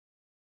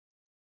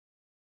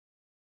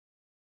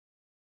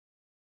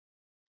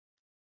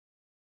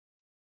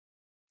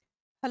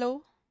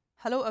Hello,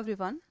 hello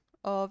everyone.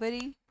 A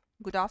very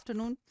good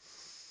afternoon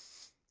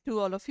to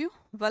all of you.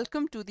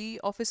 Welcome to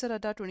the Officer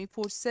Adda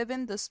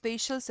 24/7, the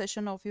special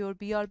session of your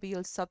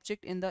BRBL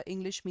subject in the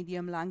English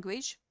medium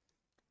language.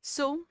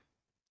 So,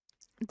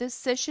 this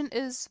session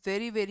is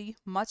very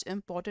much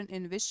important,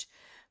 in which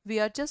we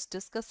are just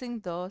discussing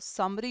the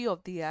summary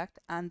of the act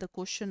and the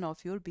question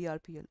of your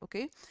BRPL.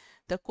 Okay,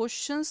 the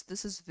questions,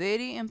 this is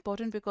very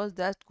important because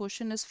that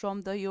question is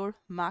from the your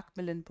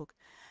Macmillan book,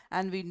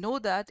 and we know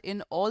that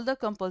in all the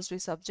compulsory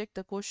subject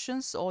the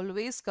questions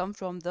always come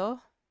from the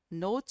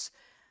notes,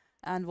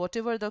 and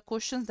whatever the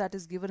questions that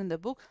is given in the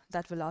book,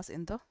 that will ask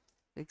in the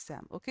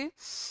exam. Okay,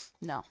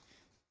 now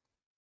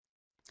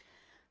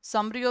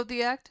summary of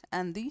the act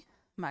and the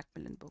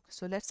Macmillan book.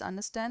 So let's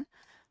understand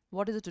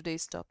what is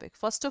today's topic.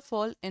 First of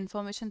all,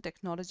 information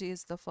technology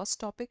is the first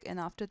topic, and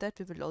after that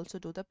we will also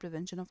do the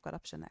Prevention of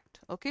Corruption Act.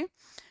 Okay,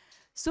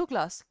 so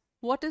class,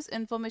 what is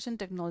Information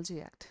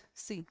Technology Act?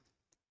 See,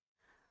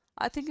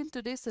 I think in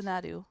today's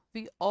scenario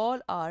we all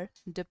are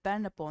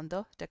depend upon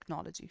the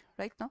technology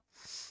right now.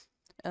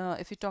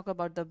 If you talk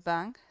about the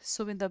bank,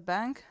 so in the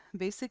bank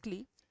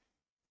basically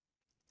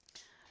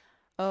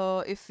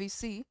if we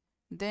see,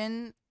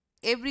 then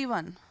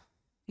everyone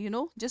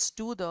just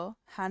do the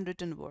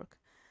handwritten work.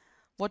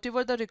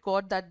 Whatever the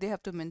record that they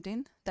have to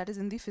maintain, that is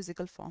in the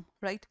physical form,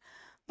 right?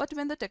 But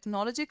when the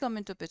technology come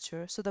into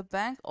picture, so the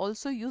bank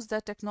also use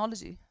that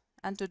technology,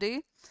 and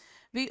today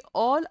we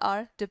all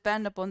are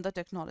depend upon the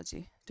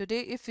technology.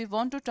 Today if we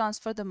want to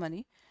transfer the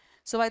money,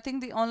 so I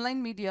think the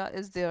online media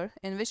is there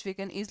in which we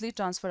can easily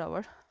transfer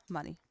our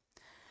money.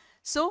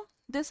 So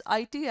this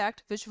IT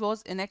Act which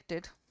was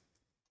enacted,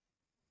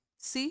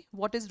 see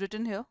what is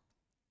written here.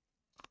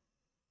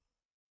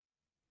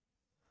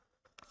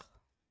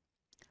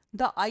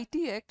 The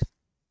IT Act,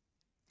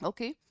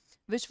 okay,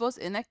 which was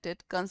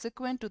enacted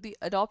consequent to the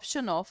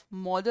adoption of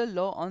model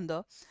law on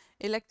the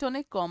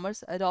electronic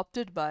commerce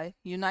adopted by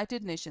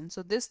United Nations.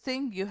 So this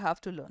thing you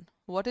have to learn.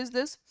 What is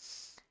this?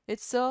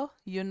 It's a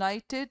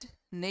United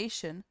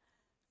Nation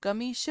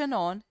Commission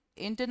on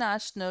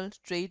International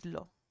Trade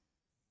Law.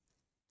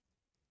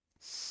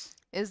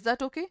 Is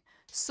that okay?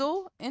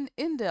 So in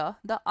India,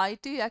 the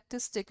IT Act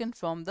is taken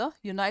from the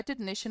United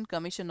Nations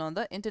Commission on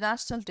the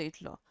International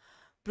Trade Law.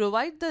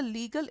 Provide the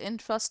legal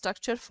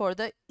infrastructure for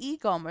the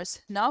e-commerce.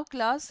 Now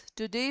class,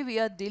 today we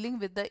are dealing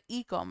with the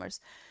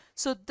e-commerce.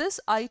 So this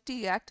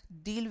IT Act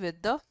deal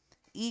with the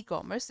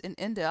e-commerce in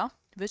India,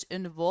 which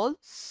involve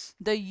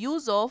the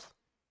use of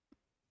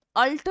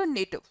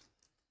alternative.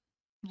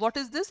 What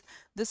is this?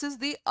 This is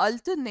the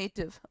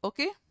alternative,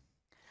 okay?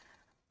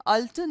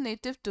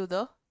 Alternative to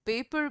the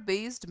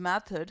paper-based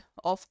method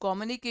of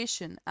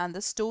communication and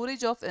the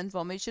storage of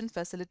information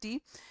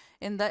facility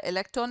in the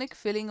electronic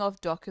filing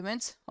of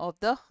documents of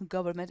the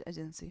government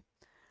agency.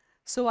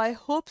 So I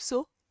hope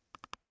so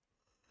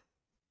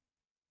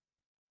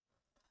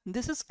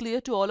this is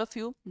clear to all of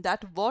you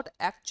that what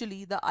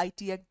actually the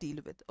IT Act deal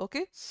with.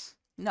 Okay,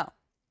 now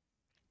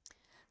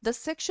the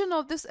section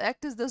of this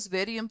act is thus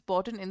very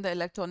important in the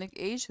electronic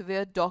age,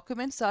 where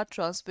documents are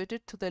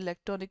transmitted through the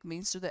electronic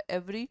means to the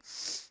every,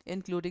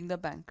 including the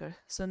banker.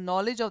 So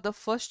knowledge of the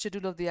first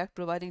schedule of the act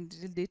providing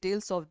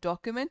details of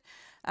document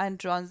and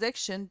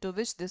transaction to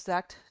which this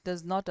act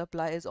does not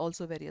apply is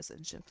also very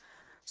essential.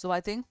 So I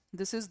think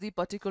this is the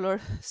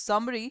particular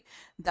summary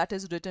that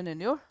is written in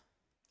your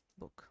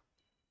book.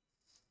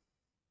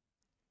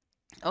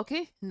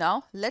 Okay,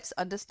 now let's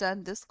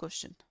understand this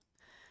question.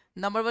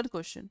 Number one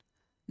question.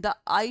 The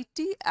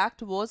IT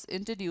Act was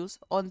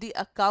introduced on the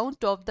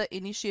account of the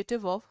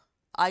initiative of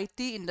IT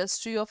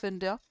Industry of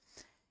India,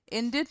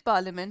 Indian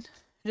Parliament,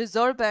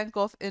 Reserve Bank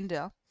of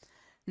India,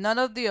 none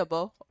of the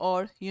above,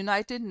 or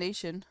United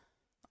Nations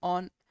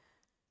on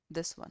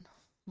this one.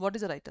 What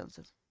is the right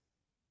answer?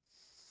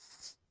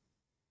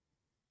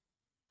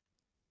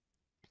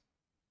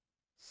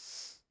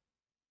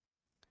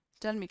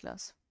 Tell me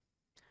class.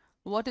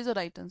 What is the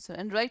right answer?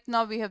 And right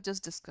now we have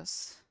just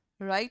discussed.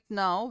 Right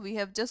now we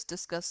have just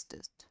discussed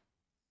it.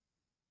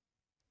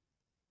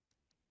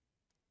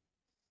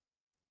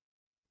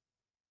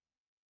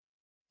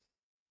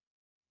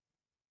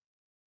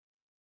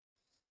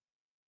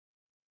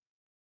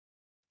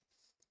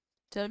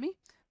 Tell me.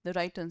 The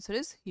right answer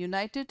is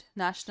United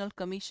National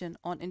Commission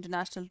on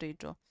International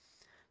Trade Law.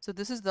 So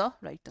this is the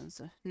right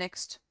answer.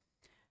 Next.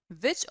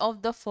 Which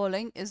of the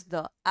following is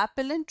the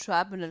appellant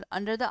tribunal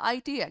under the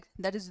IT Act?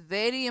 That is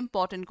very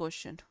important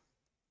question.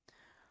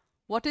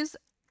 What is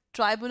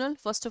tribunal?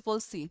 First of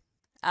all, see,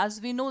 as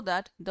we know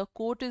that the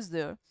court is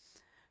there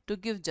to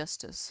give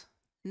justice.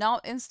 Now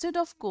instead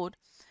of court,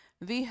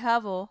 we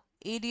have a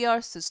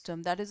ADR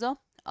system, that is a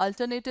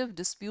alternative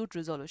dispute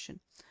resolution.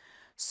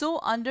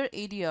 So under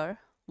ADR,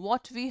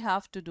 what we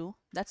have to do,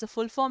 that's a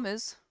full form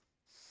is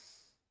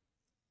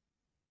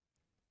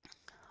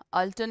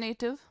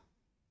alternative,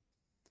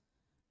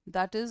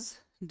 that is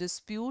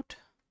dispute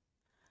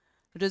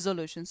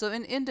resolution. So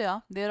in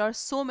India, there are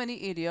so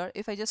many ADR.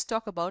 If I just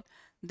talk about,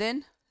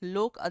 then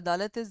Lok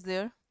Adalat is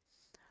there,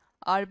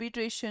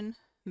 arbitration,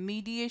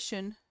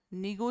 mediation,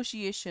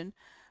 negotiation,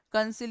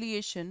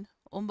 conciliation,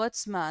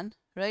 ombudsman,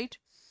 right?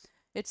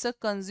 It's a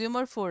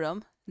consumer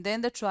forum,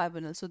 then the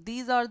tribunal. So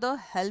these are the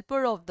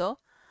helper of the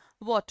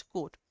what?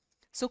 Court.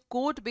 So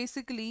court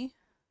basically,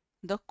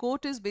 the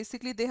court is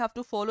basically they have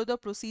to follow the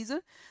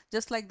procedure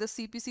just like the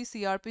CPC,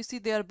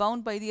 CRPC, they are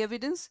bound by the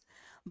evidence.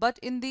 But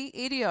in the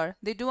ADR,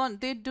 they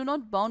do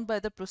not bound by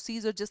the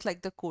procedure just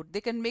like the court.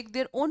 They can make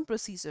their own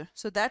procedure.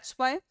 So that's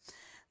why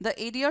the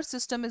ADR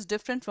system is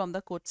different from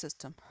the court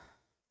system.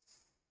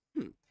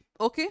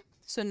 Okay,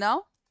 so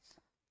now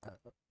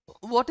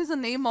what is the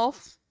name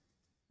of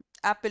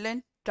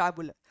appellant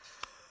tribunal?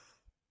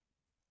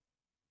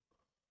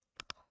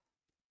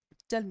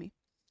 Tell me,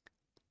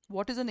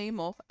 what is the name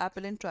of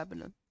appellant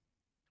tribunal?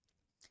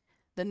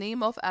 The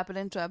name of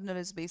appellant tribunal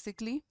is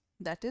basically,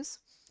 that is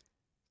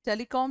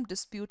Telecom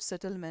Dispute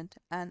Settlement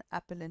and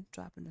Appellant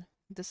Tribunal.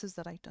 This is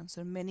the right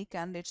answer. Many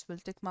candidates will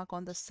tick mark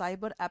on the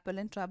Cyber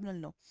Appellant Tribunal.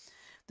 No,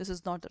 this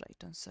is not the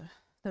right answer.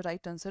 The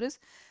right answer is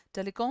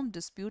Telecom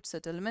Dispute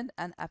Settlement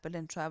and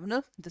Appellant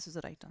Tribunal. This is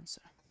the right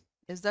answer.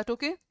 Is that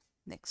okay?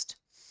 Next.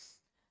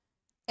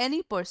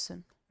 Any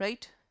person,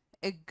 right,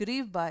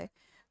 aggrieved by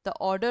the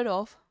order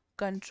of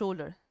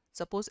controller.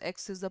 Suppose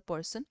X is the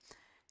person.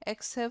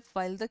 X have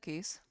filed the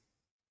case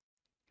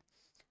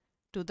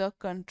to the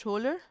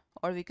controller,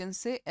 or we can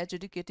say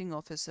adjudicating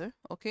officer,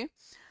 okay,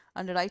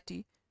 under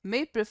IT,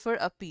 may prefer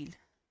appeal.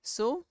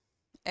 So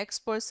X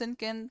person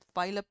can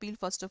file appeal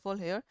first of all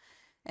here,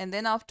 and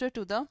then after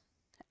to the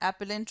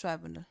appellant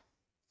tribunal,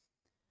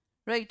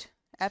 right?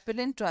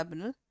 Appellant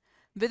tribunal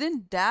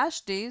within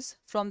dash days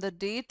from the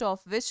date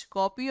of which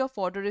copy of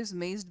order is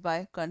made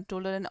by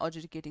controller and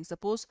adjudicating.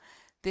 Suppose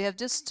they have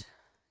just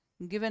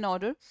given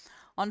order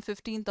on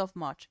 15th of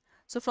March.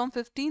 So from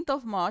 15th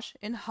of March,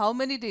 in how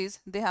many days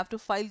they have to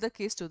file the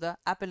case to the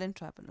appellant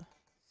tribunal?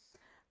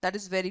 That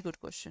is very good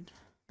question,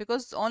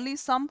 because only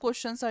some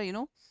questions are,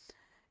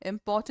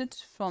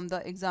 important from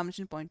the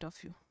examination point of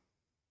view.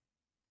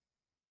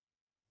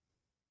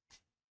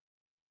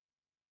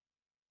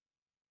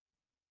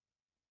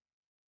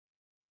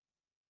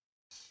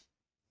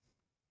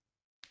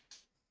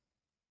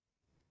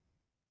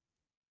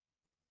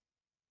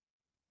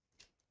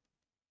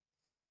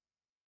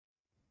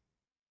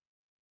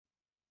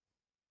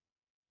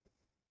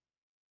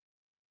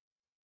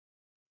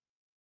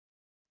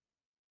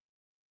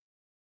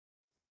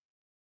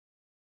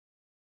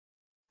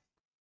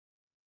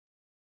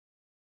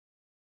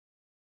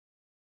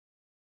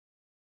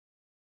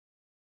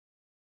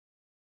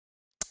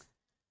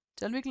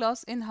 Tell me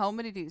class, in how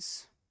many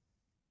days?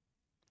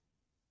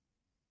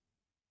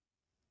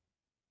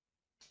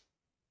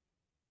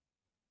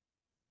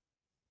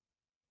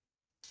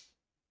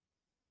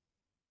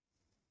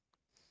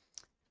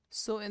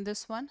 So in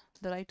this one,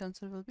 the right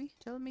answer will be,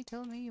 tell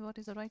me what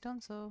is the right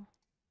answer?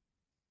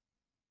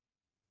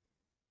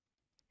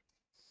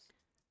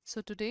 So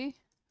today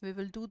we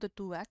will do the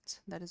 2 acts,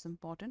 that is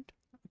important,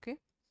 okay?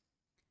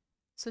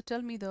 So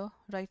tell me the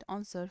right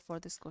answer for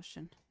this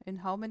question. In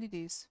how many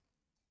days?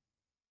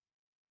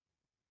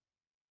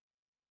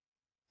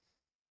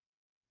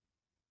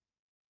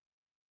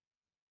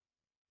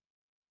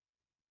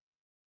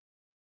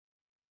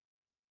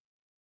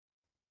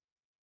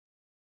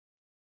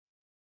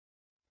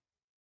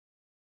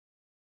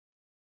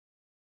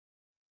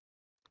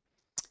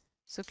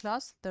 So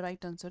class, the right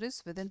answer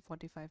is within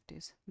 45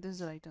 days. This is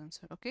the right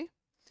answer, okay?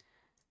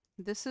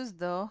 This is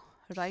the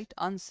right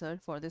answer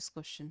for this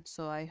question.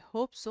 So I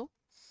hope so.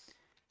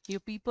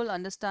 You people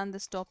understand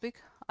this topic,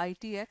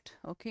 IT Act,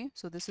 okay?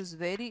 So this is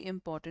very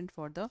important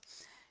for the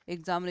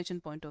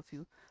examination point of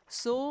view.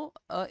 So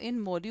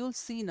in module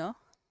C,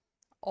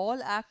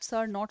 all acts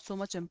are not so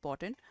much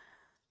important,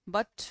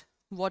 but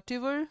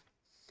whatever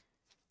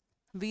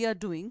we are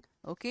doing,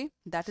 okay,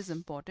 that is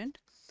important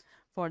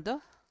for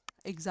the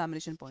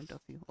examination point of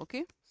view,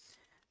 okay?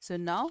 So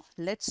now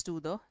let's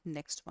do the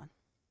next one.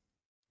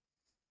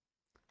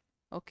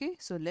 Okay,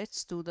 so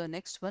let's do the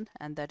next one,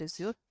 and that is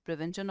your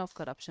Prevention of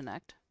Corruption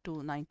Act to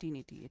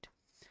 1988.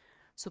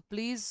 So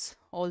please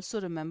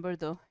also remember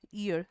the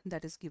year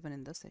that is given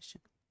in the session.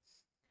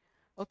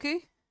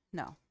 Okay,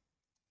 now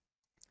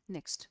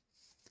next,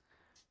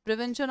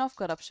 Prevention of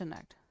Corruption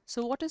Act.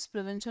 So what is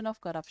Prevention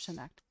of Corruption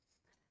Act?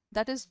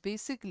 That is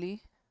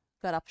basically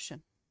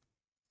corruption.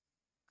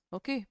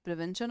 Okay,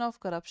 Prevention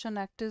of Corruption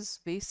Act is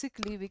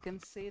basically, we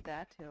can say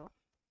that here.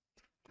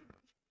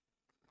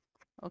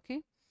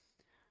 Okay,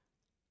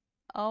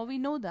 we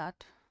know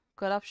that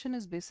corruption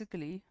is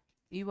basically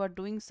you are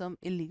doing some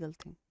illegal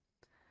thing,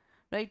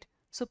 right?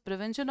 So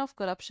Prevention of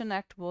Corruption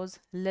Act was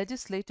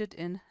legislated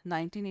in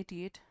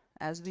 1988,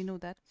 as we know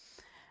that.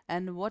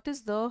 And what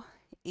is the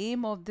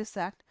aim of this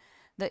act?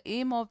 The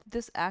aim of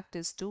this act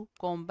is to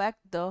combat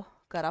the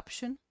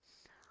corruption,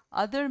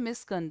 other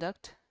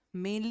misconduct,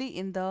 mainly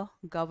in the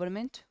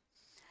government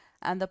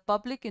and the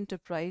public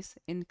enterprise,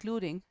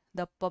 including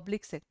the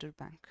public sector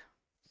bank.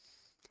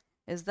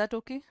 Is that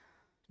okay?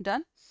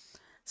 Done?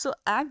 So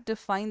Act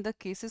define the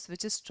cases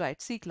which is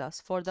tried. C class,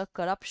 for the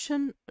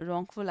corruption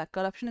wrongful act.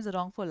 Corruption is a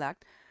wrongful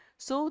act.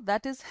 So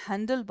that is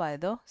handled by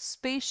the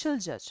special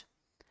judge.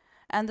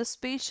 and the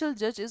special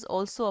judge is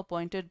also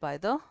appointed by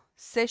the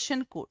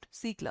session court,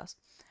 C class.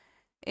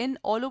 In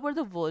all over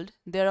the world,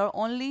 there are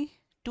only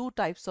two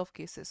types of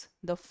cases.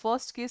 The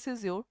first case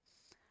is your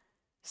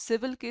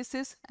civil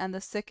cases and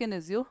the second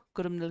is your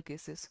criminal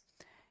cases.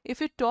 If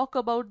we talk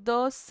about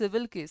the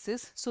civil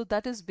cases, so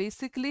that is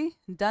basically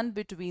done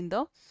between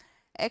the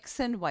X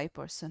and Y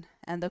person,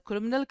 and the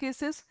criminal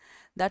cases,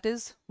 that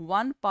is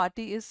one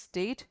party is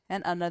state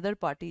and another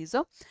party is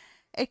a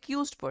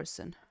accused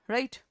person,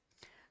 right?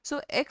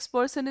 So X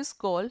person is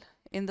called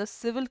in the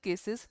civil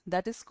cases,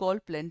 that is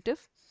called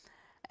plaintiff,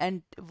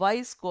 and Y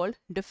is called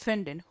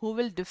defendant, who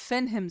will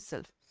defend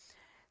himself.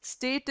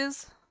 State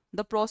is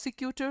the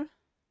prosecutor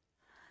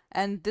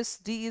and this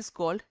D is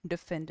called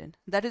defendant.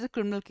 That is a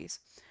criminal case.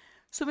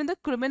 So in the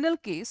criminal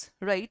case,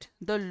 right,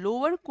 the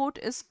lower court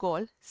is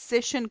called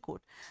session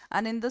court,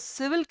 and in the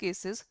civil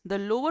cases, the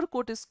lower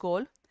court is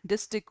called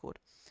district court.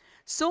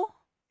 So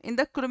in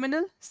the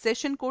criminal,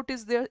 session court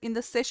is there. In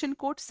the session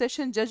court,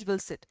 session judge will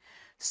sit.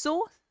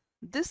 So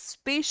this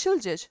special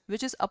judge,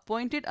 which is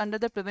appointed under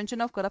the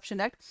Prevention of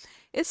Corruption Act,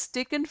 is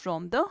taken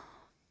from the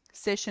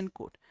session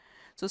court.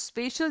 So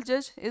special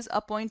judge is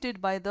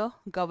appointed by the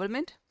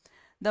government.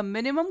 The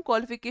minimum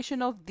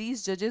qualification of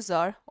these judges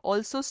are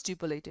also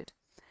stipulated.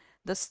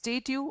 The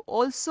statute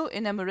also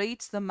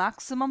enumerates the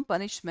maximum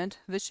punishment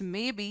which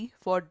may be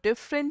for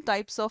different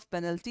types of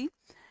penalty,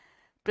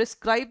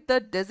 prescribe the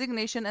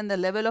designation and the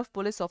level of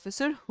police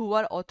officer who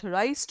are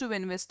authorized to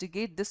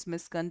investigate this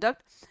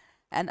misconduct,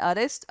 and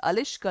arrest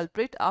alleged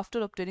culprit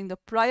after obtaining the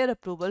prior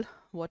approval,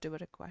 whatever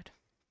required.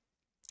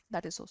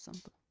 That is so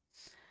simple.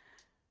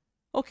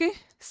 Okay,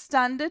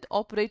 standard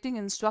operating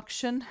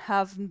instruction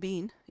have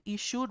been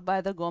issued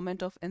by the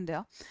Government of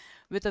India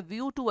with a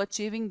view to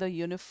achieving the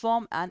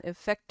uniform and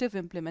effective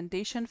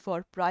implementation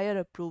for prior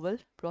approval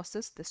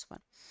process, this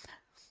one.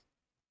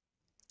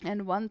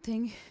 And one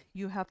thing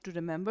you have to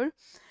remember,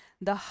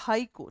 the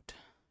High Court,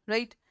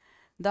 right?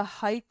 The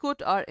High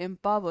Court are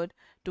empowered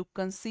to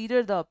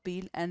consider the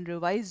appeal and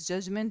revise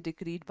judgment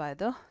decreed by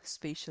the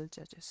special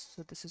judges.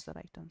 So this is the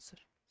right answer.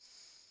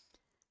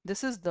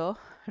 This is the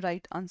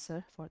right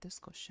answer for this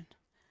question.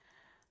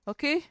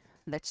 Okay,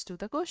 let's do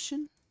the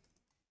question.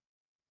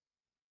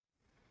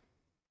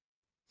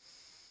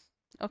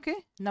 Okay,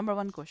 number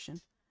one question.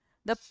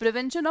 The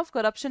Prevention of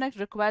Corruption Act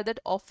requires that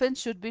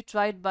offence should be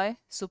tried by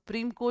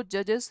Supreme Court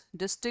judges,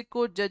 District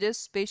Court judges,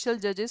 special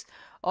judges,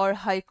 or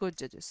High Court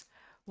judges.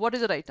 What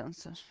is the right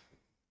answer?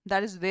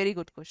 That is very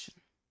good question.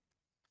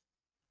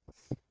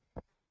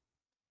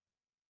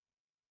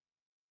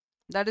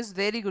 That is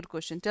very good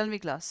question. Tell me,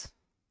 class.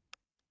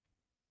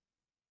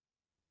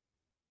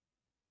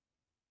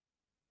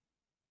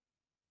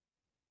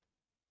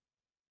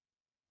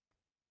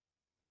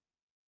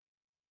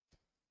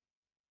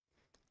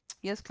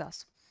 Yes,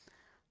 class.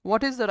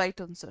 What is the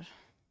right answer?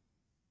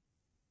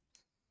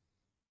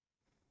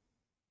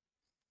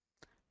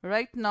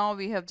 Right now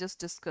we have just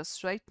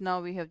discussed. Right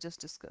now we have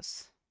just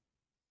discussed.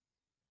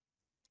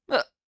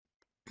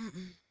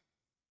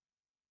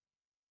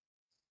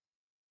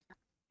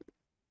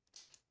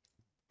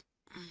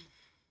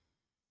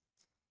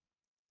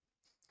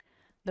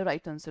 The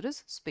right answer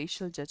is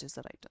special judge is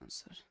the right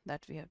answer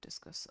that we have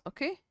discussed.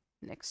 Okay,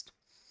 next.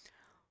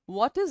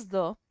 What is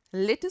the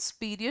latest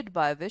period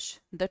by which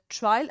the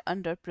trial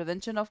under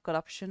prevention of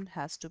corruption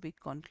has to be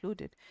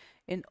concluded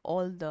in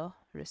all the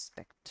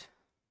respect?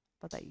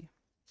 Bataiye.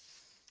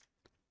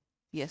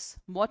 Yes,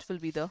 what will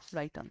be the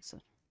right answer?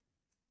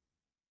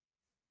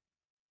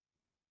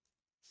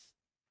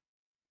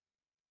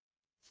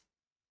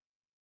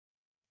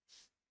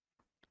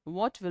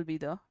 What will be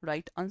the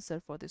right answer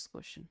for this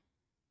question?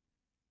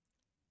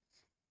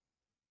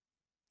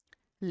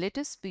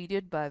 Latest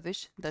period by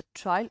which the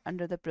trial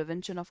under the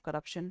prevention of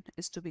corruption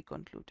is to be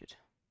concluded.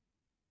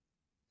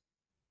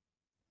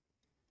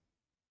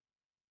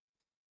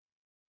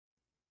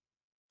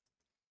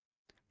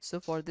 So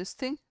for this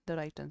thing, the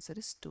right answer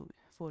is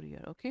 4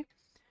 year. Okay,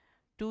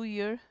 2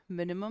 year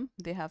minimum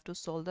they have to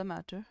solve the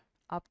matter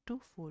up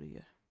to 4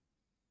 year.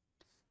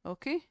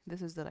 Okay,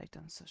 this is the right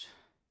answer.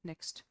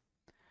 Next.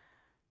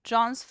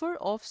 Transfer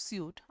of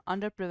suit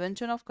under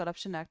Prevention of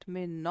Corruption Act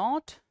may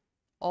not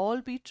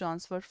all be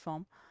transferred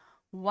from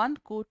one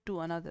court to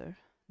another.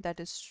 That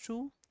is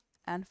true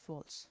and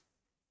false.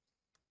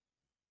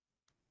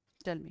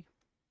 Tell me.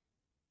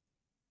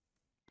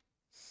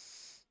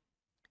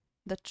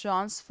 The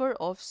transfer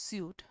of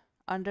suit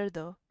under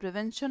the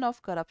Prevention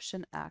of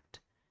Corruption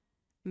Act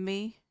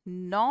may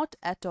not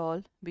at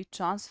all be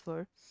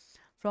transferred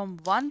from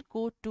one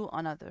court to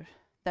another.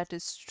 That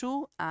is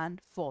true and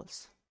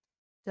false.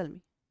 Tell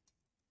me.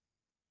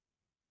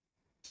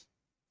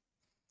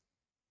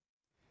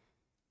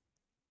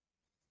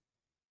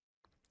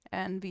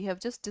 And we have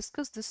just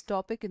discussed this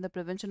topic in the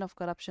Prevention of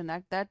Corruption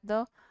Act, that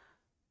the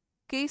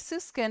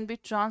cases can be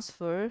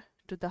transferred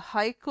to the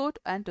High Court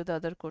and to the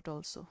other court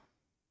also.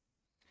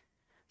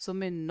 So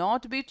may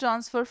not be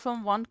transferred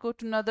from one court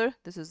to another.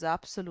 This is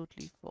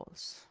absolutely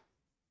false.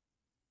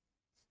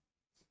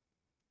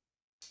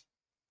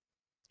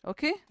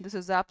 Okay, this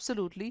is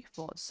absolutely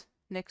false.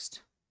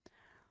 Next,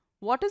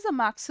 what is the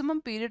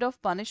maximum period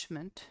of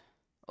punishment,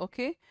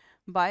 okay,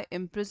 by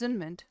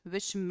imprisonment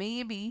which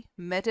may be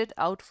meted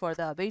out for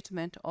the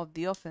abatement of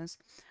the offence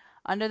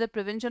under the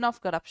Prevention of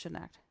Corruption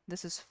Act?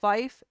 This is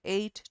 5,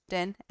 8,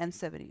 10 and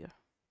 7 year.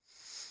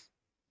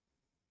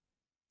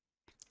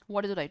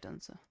 What is the right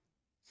answer?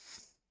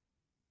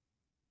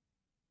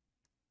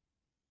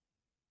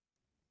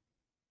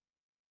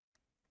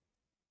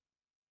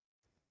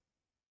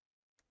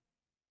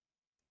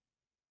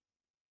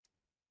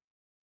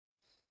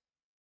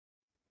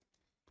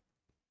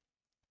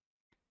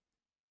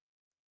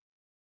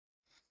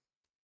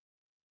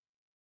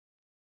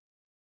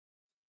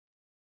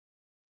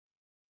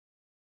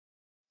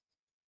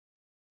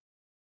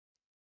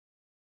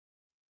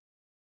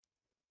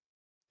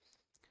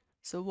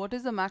 So what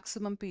is the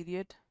maximum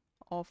period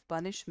of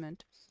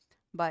punishment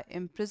by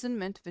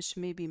imprisonment which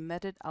may be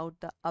meted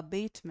out the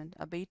abatement?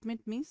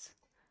 Abatement means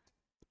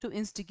to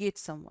instigate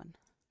someone,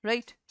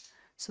 right?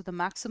 So the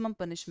maximum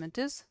punishment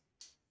is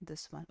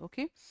this one,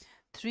 okay?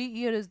 3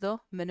 year is the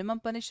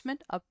minimum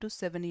punishment, up to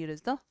 7 year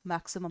is the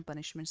maximum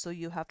punishment. So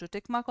you have to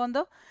tick mark on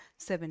the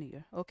 7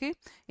 year, okay?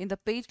 In the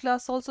paid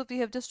class also we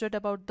have just read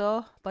about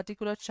the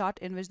particular chart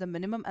in which the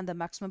minimum and the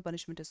maximum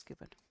punishment is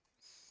given.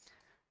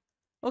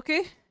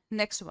 Okay,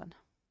 next one.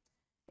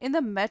 In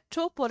the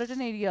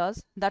metropolitan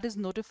areas that is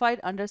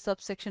notified under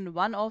subsection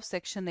 1 of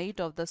section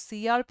 8 of the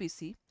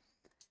CRPC,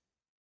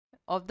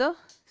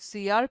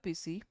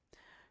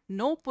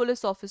 no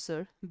police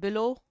officer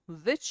below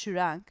which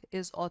rank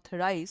is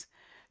authorized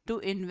to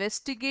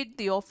investigate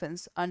the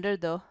offence under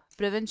the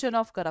Prevention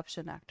of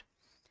Corruption Act.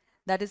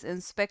 That is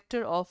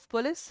Inspector of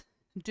Police,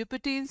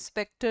 Deputy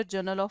Inspector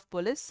General of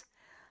Police,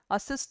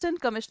 Assistant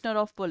Commissioner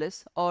of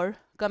Police or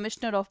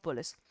Commissioner of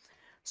Police.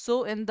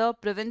 So in the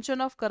Prevention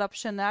of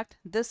Corruption Act,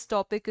 this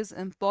topic is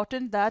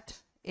important,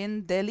 that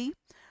in Delhi,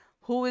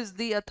 who is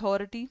the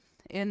authority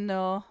in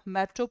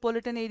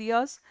metropolitan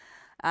areas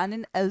and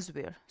in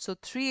elsewhere. So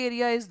 3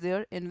 areas is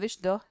there in which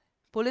the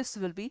police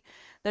will be,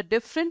 the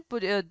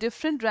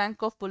different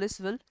rank of police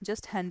will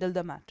just handle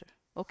the matter.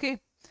 Okay.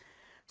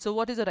 So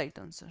what is the right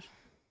answer?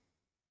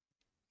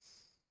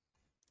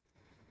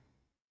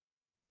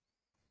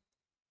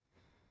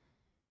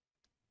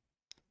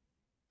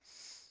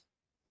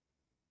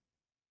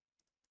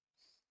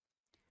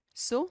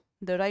 So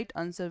the right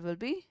answer will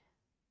be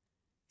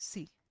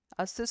C.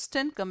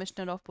 Assistant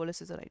Commissioner of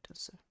Police is the right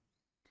answer.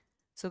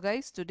 So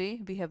guys,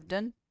 today we have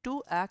done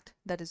 2 acts.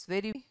 That is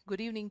very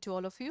good evening to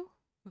all of you.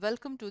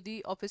 Welcome to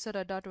the Officer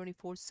Adda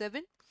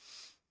 24/7,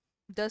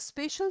 the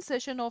special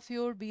session of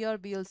your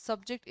BRBL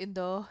subject in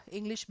the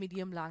English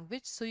medium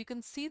language. So you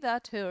can see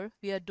that here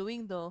we are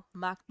doing the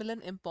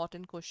Macmillan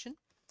important question,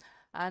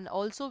 and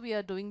also we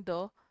are doing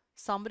the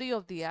summary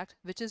of the act,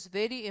 which is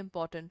very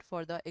important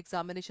for the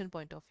examination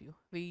point of view.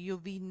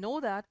 We know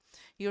that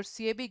your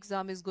CAIIB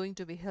exam is going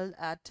to be held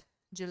at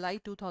July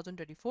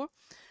 2024.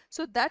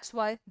 So that's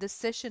why this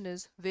session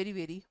is very,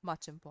 very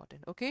much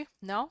important. Okay,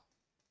 now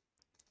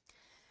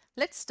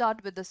let's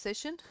start with the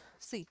session.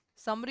 See,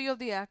 summary of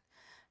the act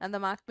and the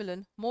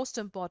Macmillan most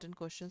important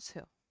questions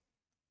here.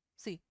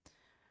 See,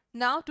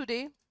 now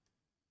today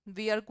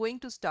we are going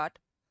to start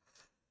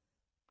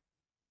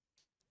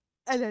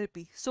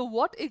LLP. So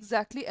what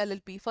exactly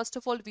LLP? First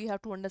of all, we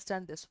have to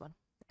understand this one.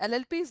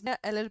 LLP is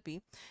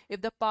LLP.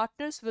 If the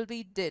partners will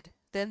be dead,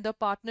 then the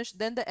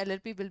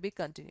LLP will be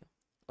continue.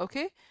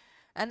 Okay,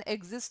 an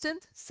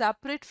existence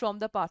separate from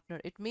the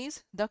partner. It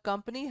means the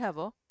company have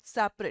a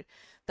separate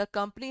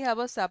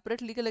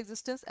legal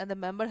existence and the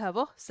member have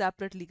a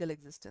separate legal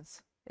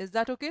existence. Is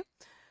that okay?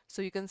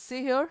 So you can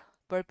say here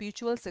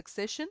perpetual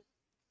succession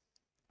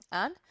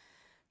and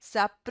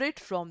separate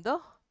from the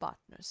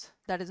partners.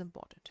 That is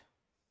important.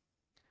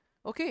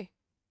 Okay,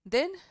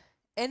 then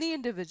any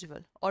individual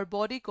or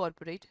body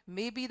corporate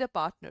may be the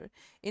partner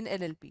in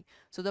LLP.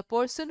 So the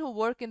person who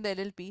work in the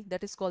LLP,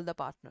 that is called the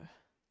partner.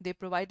 They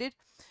provided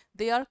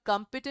they are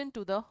competent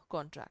to the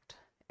contract.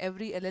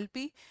 Every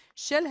LLP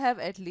shall have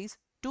at least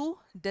 2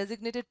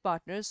 designated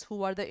partners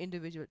who are the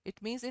individual.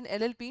 It means in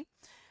LLP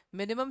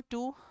minimum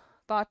 2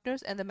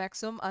 partners and the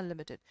maximum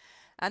unlimited.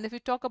 And if we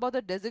talk about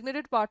the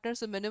designated partners,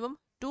 so minimum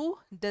 2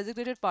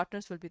 designated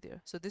partners will be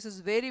there. So this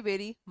is very,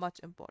 very much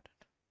important.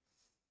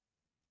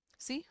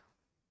 See,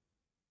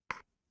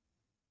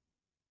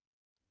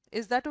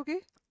 is that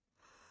okay?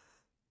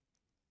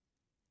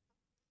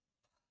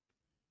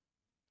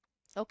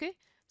 Okay,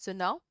 so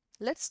now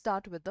let's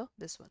start with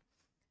this one.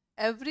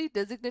 Every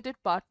designated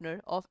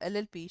partner of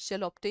LLP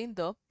shall obtain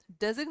the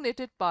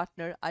designated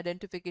partner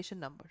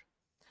identification number.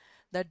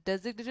 That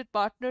designated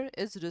partner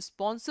is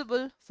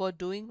responsible for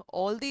doing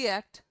all the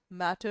act,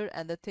 matter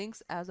and the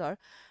things as are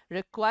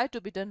required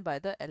to be done by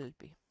the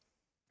LLP.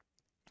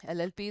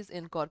 LLP is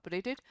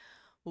incorporated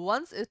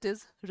once it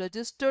is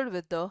registered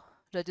with the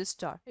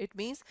registrar. It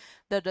means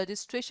the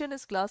registration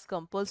is class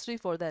compulsory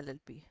for the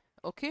LLP.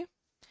 Okay,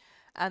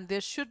 and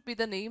there should be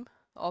the name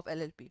of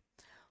LLP.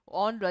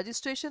 On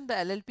registration, the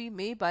LLP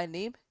may by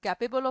name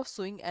capable of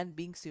suing and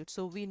being sued.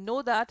 So we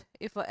know that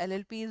if a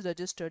LLP is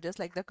registered, just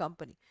like the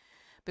company,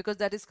 because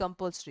that is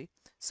compulsory.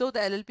 So the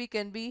LLP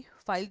can be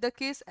filed the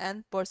case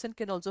and person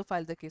can also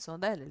file the case on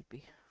the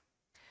LLP.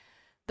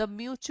 The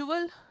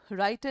mutual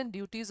right and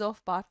duties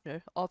of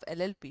partner of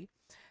LLP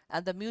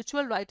and the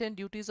mutual right and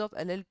duties of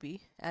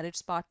LLP and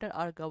its partner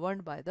are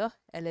governed by the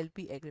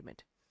LLP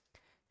agreement.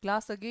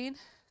 Class, again,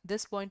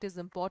 this point is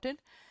important,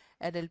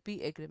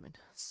 LLP agreement.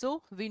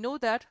 So we know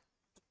that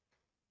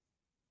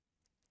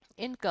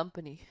in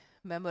company,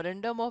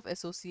 memorandum of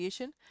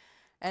association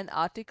and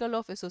article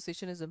of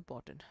association is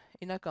important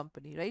in a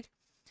company, right?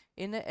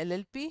 In a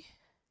LLP,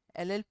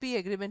 LLP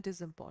agreement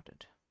is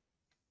important.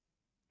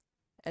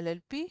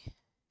 LLP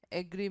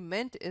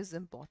agreement is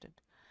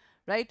important,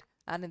 right?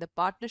 And in the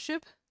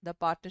partnership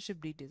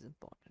deed is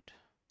important.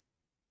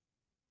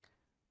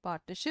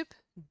 Partnership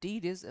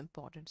deed is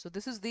important. So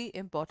this is the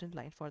important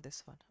line for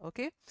this one,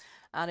 okay?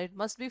 And it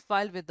must be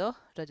filed with the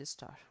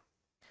registrar.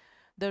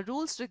 The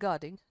rules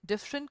regarding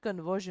different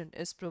conversion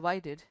is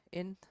provided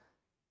in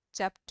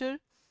chapter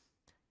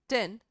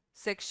 10,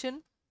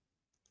 section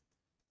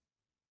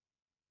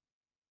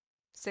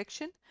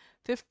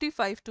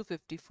 55 to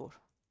 54.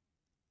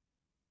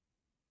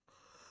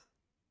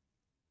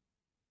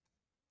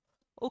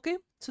 Okay,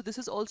 so this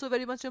is also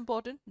very much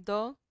important.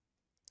 The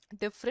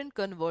different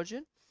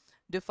conversion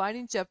defined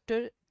in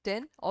chapter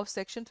 10 of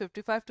section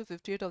 55 to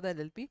 58 of the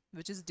LLP,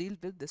 which is deal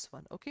with this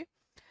one. Okay,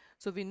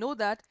 so we know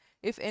that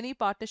if any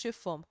partnership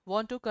firm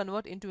want to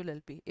convert into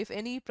LLP, if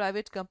any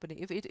private company,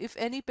 if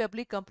any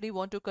public company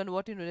want to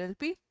convert into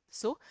LLP,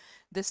 so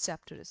this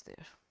chapter is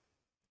there.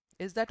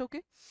 Is that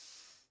okay?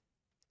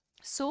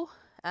 So,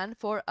 and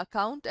for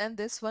account and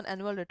this one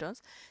annual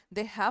returns,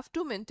 they have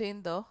to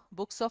maintain the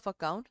books of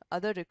account,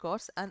 other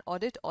records and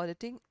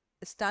auditing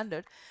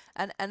standard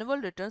and annual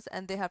returns,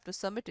 and they have to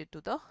submit it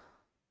to the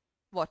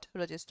what?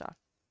 Registrar.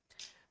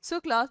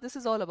 So class, this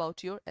is all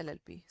about your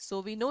LLP.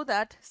 So we know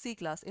that, C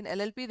class, in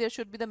LLP there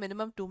should be the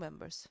minimum 2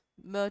 members,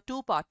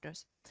 2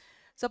 partners.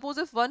 Suppose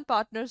if one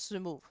partner is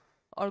removed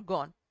or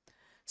gone,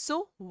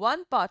 so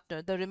one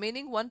partner, the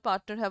remaining one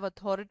partner have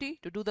authority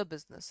to do the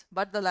business,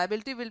 but the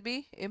liability will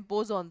be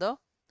imposed on the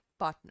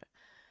partner.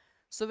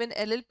 So in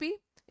LLP,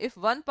 if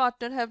one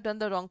partner have done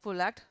the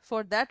wrongful act,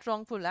 for that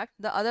wrongful act,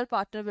 the other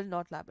partner will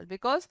not liable,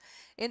 because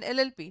in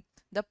LLP,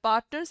 the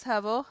partners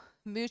have a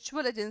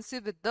mutual agency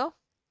with the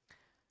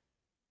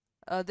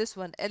this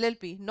one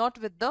LLP, not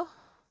with the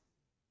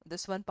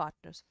this one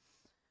partners.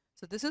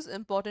 So this is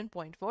important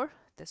point for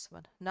this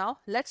one. Now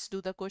let's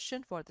do the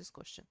question for this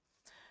question.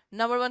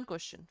 Number one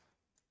question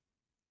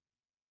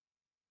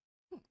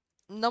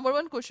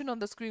on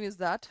the screen is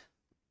that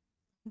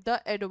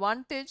the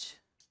advantage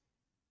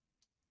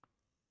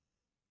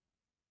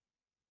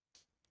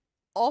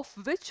of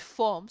which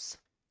forms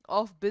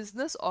of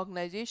business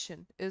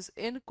organization is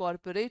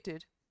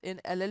incorporated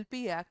in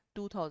LLP Act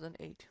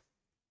 2008?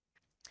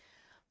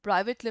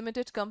 Private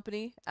limited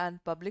company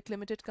and public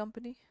limited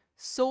company,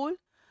 sole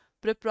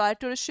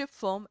proprietorship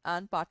firm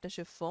and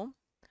partnership firm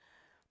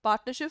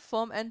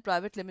and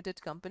private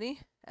limited company,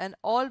 and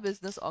all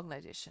business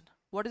organization.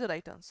 What is the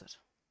right answer?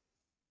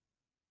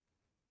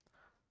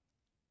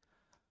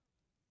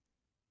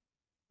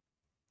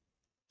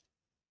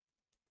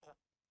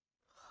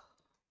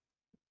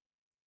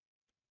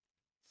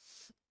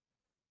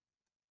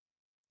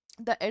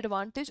 The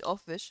advantage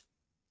of which,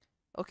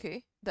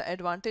 okay, the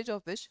advantage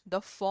of which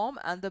the firm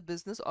and the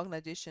business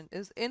organization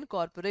is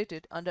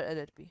incorporated under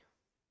LLP.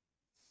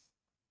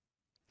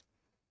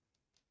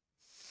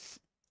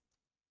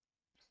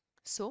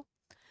 So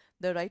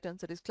the right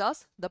answer is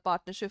class, the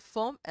partnership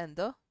firm and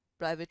the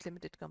private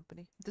limited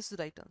company. This is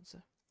the right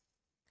answer.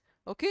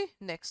 Okay,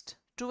 next,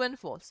 true and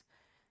false.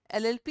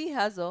 LLP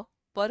has a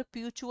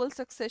perpetual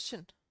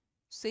succession.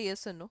 Say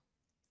yes or no.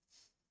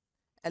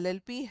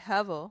 LLP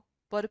have a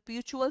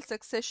perpetual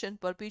succession.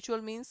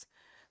 Perpetual means,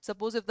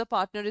 suppose if the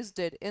partner is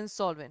dead,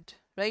 insolvent,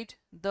 right?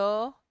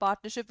 The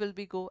partnership will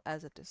be go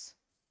as it is.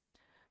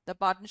 The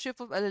partnership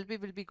of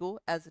LLP will be go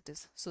as it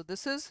is. So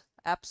this is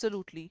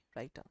absolutely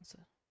right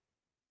answer.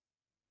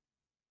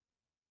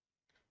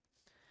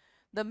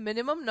 The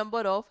minimum number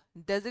of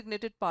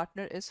designated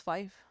partner is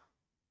 5.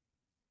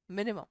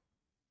 Minimum.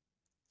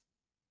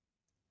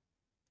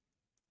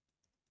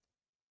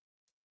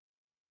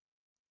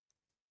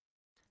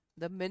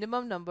 The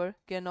minimum number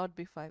cannot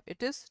be 5.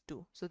 It is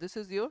 2. So this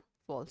is your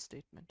false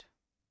statement.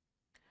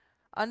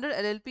 Under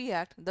LLP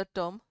Act, the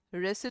term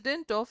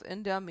resident of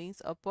India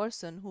means a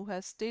person who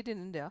has stayed in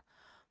India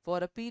for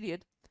a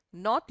period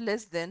not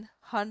less than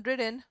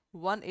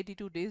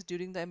 182 days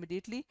during the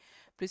immediately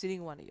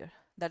preceding 1 year.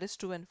 That is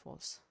true and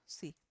false.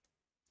 See,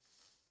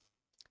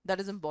 that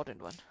is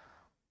important one.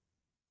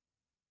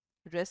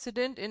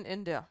 Resident in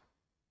India.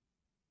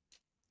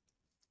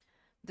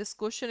 This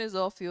question is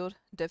of your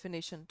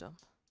definition term.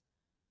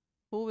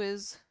 Who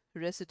is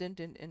resident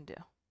in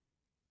India?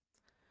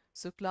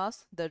 So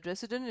class, the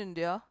resident in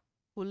India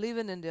who live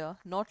in India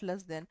not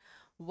less than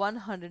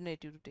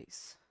 182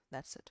 days.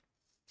 That's it.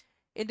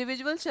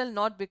 Individual shall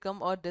not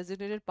become or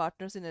designated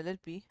partners in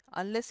LLP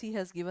unless he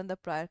has given the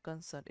prior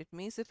consent. It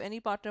means if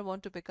any partner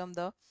want to become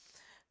the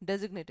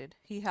designated,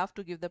 he have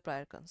to give the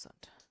prior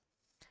consent.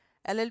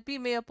 LLP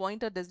may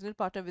appoint a designated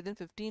partner within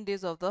 15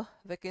 days of the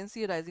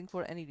vacancy arising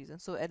for any reason.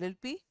 So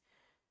LLP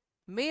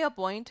may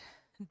appoint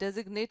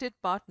designated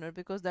partner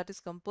because that is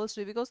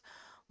compulsory, because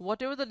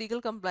whatever the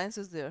legal compliance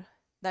is there,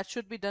 that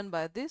should be done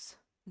by this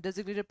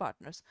designated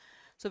partners.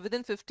 So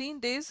within 15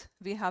 days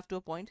we have to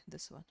appoint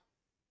this one.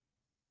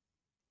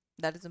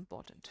 That is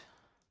important.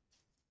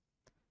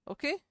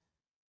 Okay.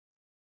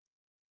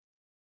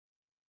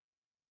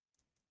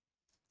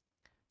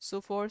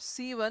 So for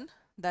C1,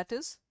 that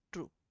is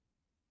true.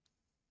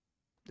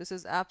 This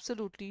is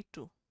absolutely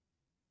true.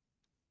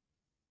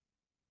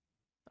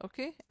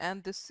 Okay,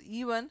 and this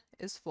E1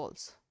 is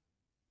false.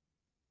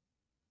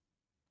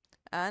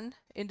 And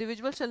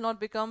individual shall not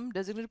become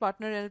designated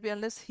partner in LLP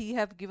unless he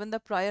have given the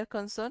prior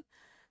consent.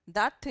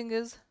 That thing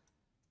is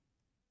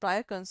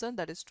prior consent,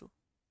 that is true.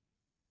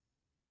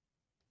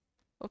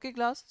 Okay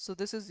class, so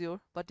this is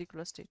your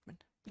particular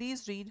statement.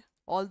 Please read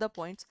all the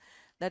points.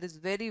 That is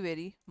very,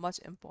 very much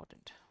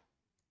important.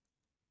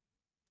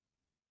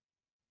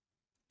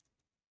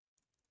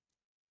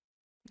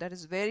 That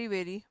is very,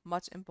 very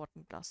much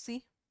important class.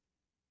 See.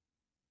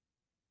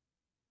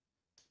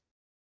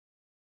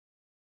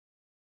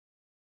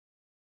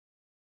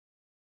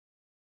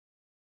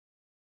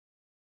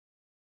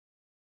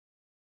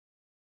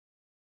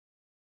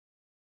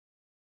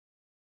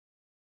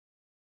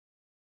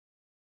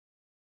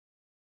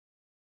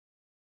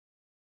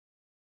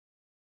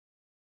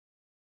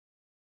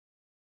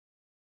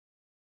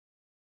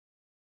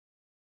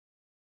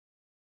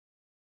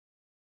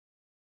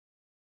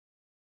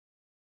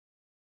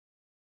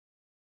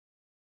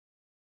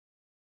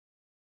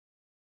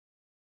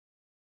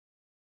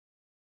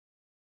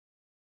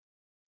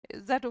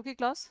 Is that okay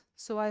class?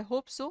 So I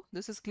hope so.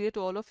 This is clear to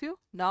all of you.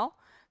 Now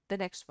the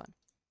next one.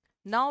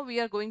 Now we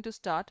are going to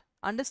start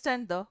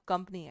understand the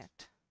Company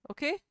Act.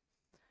 Okay,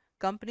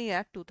 Company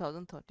Act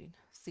 2013.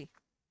 See,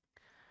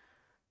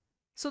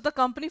 so the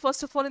company,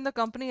 first of all, in the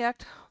Company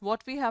Act,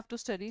 what we have to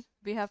study?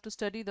 We have to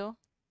study the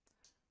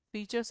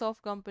features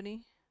of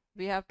company.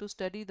 We have to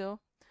study the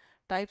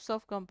types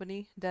of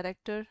company,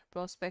 director,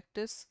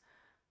 prospectus,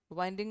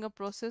 winding up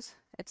process,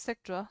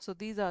 etc. So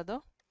these are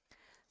the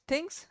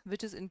things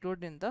which is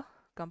included in the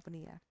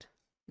Company Act.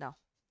 Now,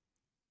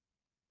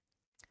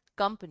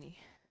 company,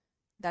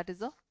 that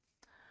is a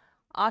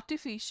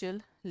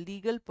artificial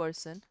legal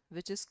person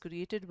which is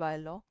created by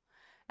law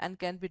and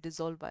can be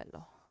dissolved by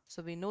law.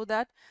 So we know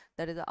that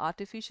that is an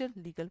artificial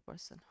legal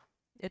person.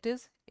 It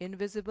is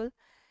invisible,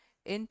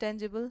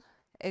 intangible,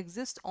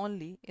 exists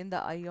only in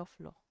the eye of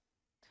law,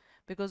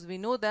 because we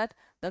know that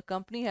the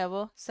company have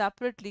a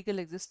separate legal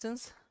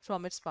existence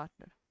from its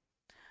partner.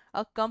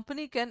 A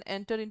company can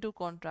enter into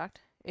contract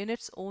in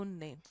its own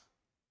name,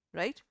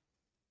 right?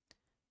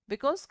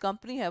 Because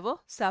company have a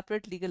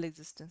separate legal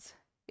existence.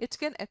 It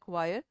can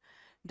acquire,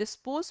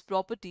 dispose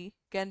property,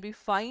 can be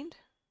fined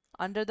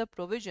under the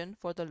provision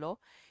for the law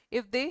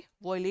if they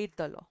violate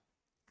the law.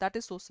 That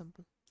is so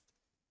simple.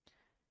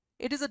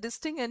 It is a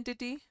distinct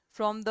entity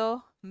from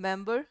the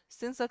member.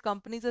 Since a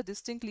company is a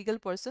distinct legal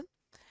person,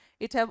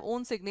 it have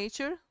own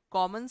signature,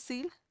 common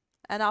seal,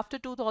 and after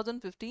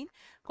 2015,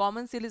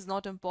 common seal is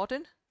not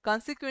important.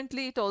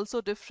 Consequently, it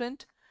also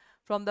different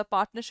from the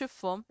partnership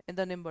firm in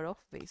the number of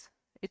ways.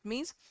 It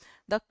means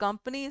the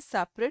company is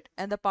separate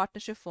and the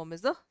partnership firm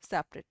is a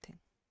separate thing.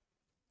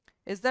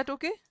 Is that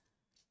okay?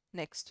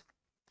 Next,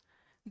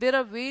 there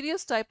are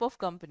various type of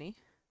company,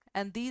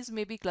 and these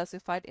may be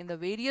classified in the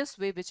various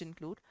way, which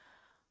include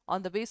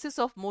on the basis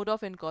of mode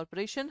of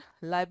incorporation,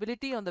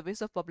 liability on the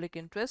basis of public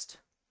interest,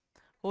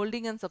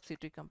 holding and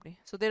subsidiary company.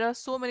 So there are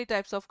so many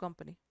types of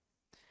company.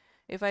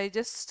 If I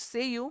just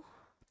say you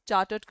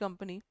chartered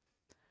company,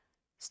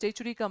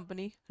 statutory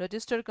company,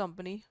 registered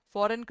company,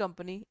 foreign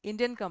company,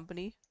 Indian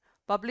company,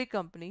 public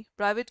company,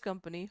 private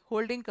company,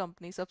 holding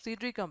company,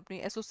 subsidiary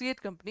company,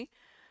 associate company.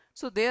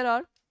 So there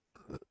are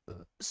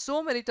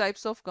so many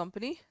types of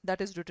company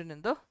that is written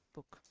in the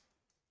book.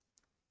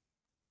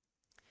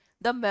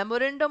 The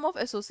Memorandum of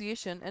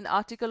Association and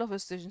Article of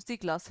Association. See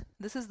class,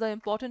 this is the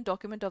important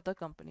document of the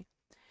company.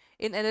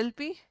 In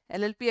LLP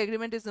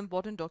agreement is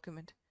important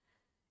document.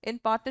 In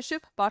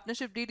partnership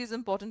deed is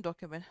important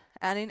document.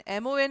 And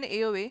in MOA and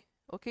AOA,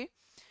 okay,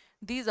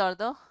 these are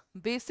the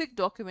basic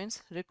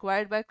documents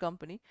required by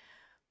company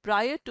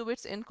prior to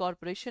its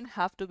incorporation,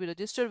 have to be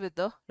registered with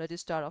the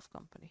registrar of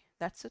company.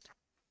 That's it.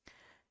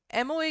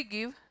 MOA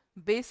give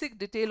basic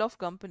detail of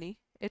company,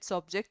 its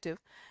objective,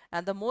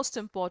 and the most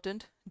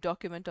important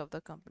document of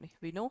the company.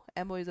 We know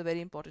MOA is a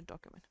very important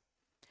document.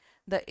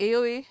 The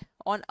AOA,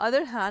 on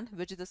other hand,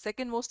 which is the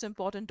second most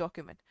important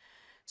document.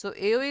 So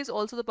AOA is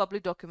also the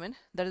public document,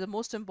 that is the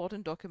most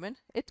important document.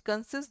 It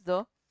consists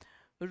the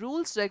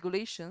rules,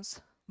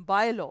 regulations,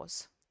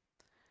 bylaws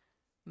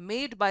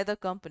made by the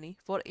company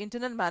for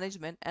internal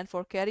management and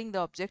for carrying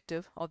the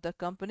objective of the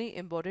company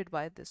embodied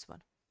by this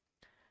one.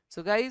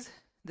 So guys,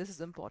 this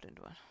is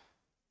important one.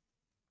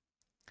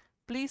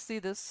 Please see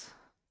this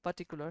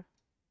particular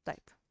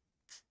type.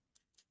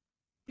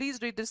 Please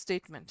read this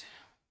statement.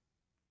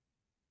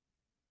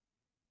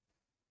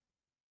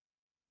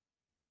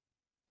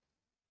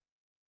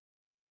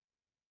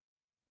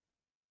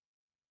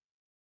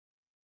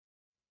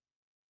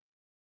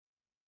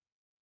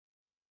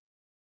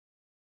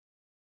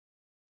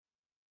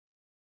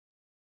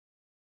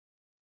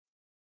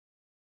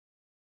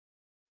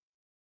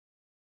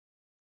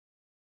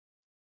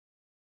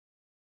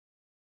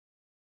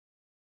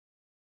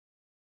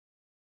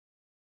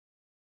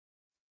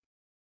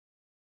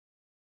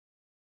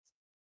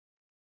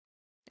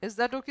 Is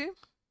that okay?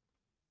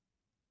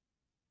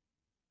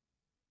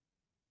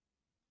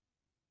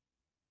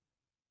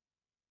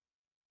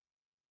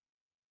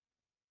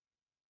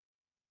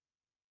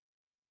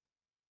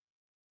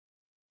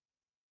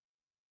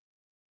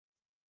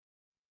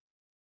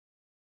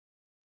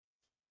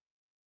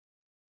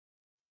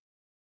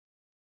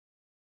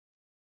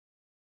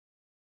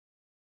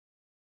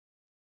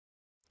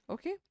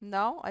 Okay,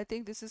 now I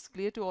think this is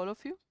clear to all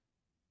of you.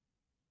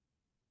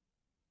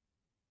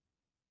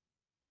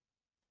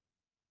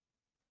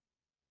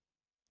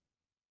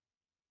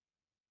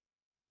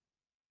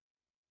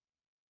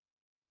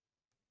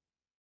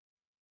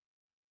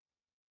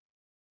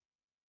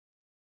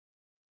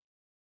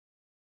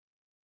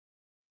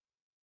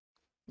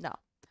 Now,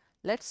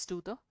 let's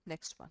do the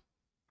next one.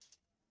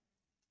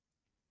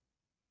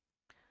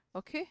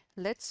 Okay,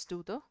 let's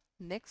do the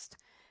next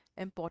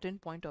important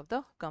point of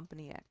the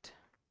Company Act.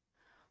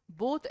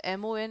 Both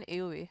MO and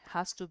AOA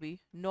has to be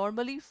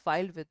normally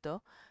filed with the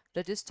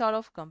Registrar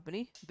of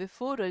Company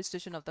before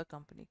registration of the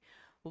company.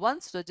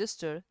 Once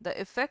registered, the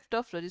effect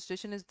of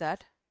registration is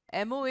that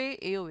MOA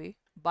AOA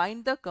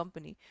bind the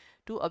company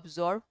to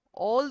absorb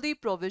all the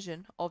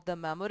provision of the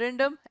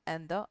memorandum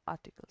and the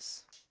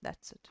articles.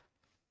 That's it.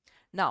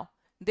 Now,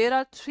 there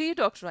are three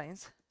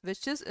doctrines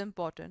which is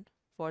important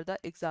for the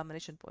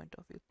examination point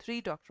of view.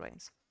 Three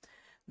doctrines.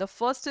 The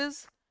first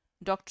is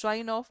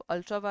doctrine of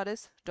ultra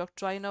vires,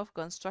 doctrine of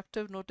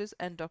constructive notice,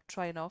 and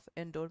doctrine of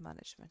indoor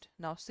management.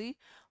 Now see,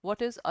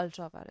 what is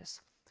ultra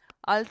vires?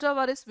 Ultra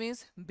vires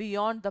means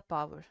beyond the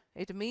power.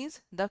 It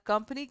means the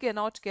company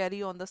cannot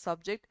carry on the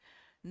subject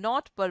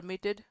not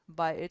permitted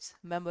by its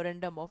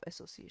memorandum of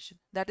association.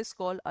 That is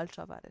called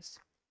ultra vires.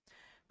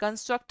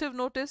 Constructive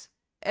notice: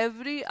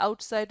 every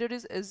outsider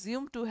is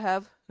assumed to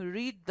have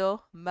read the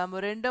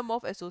memorandum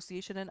of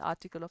association and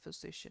article of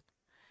association.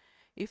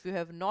 If you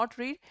have not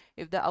read,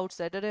 if the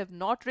outsider have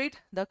not read,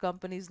 the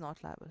company is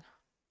not liable.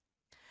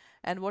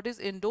 And what is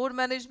indoor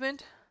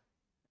management?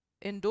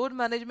 Indoor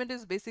management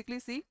is basically,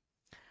 see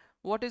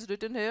what is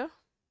written here.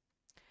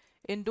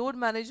 Indoor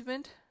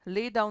management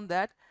lay down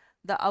that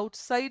the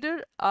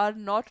outsider are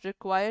not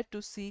required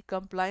to see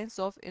compliance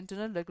of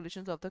internal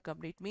regulations of the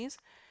company. It means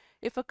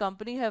if a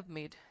company have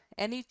made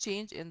any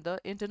change in the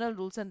internal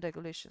rules and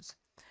regulations,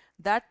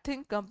 that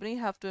thing company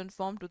have to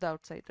inform to the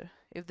outsider.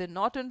 If they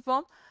not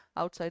inform,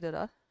 outsider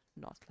are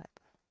not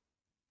liable.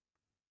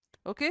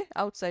 Okay,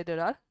 outsider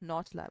are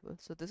not liable.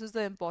 So this is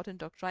the important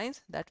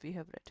doctrines that we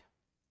have read.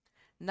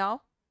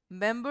 Now,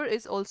 member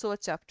is also a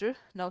chapter.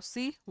 Now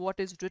see what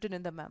is written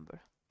in the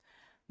member.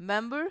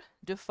 Member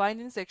defined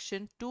in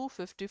section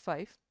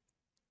 255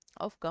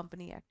 of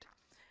Company Act.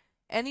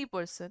 Any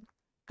person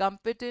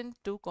competent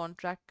to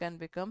contract can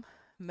become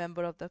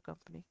member of the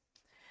company.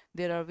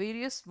 There are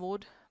various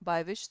modes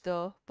by which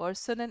the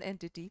person and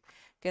entity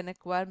can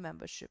acquire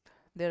membership.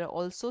 There are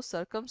also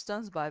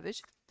circumstances by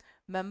which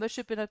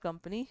membership in a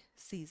company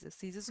ceases.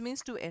 Ceases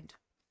means to end.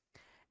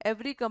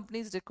 Every company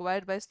is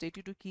required by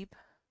statute to keep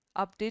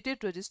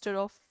updated register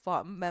of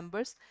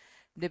members,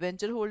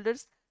 debenture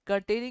holders,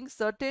 containing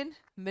certain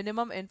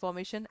minimum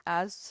information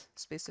as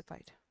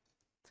specified.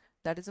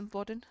 That is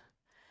important.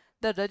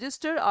 The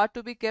register are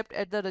to be kept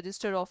at the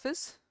register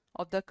office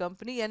of the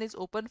company and is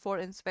open for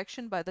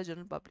inspection by the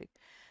general public.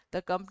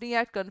 The Company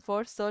Act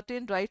confers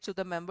certain rights to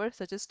the member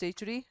such as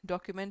statutory,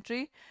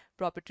 documentary,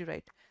 property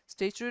right.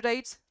 Statutory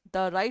rights,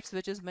 the rights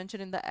which is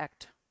mentioned in the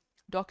Act.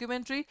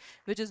 Documentary,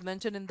 which is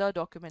mentioned in the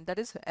document, that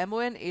is MO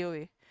and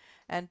AOA.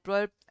 And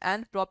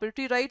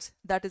property rights,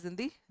 that is in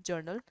the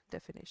journal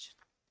definition.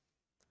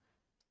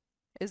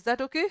 Is that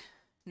okay?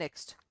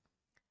 Next.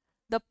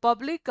 The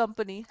public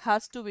company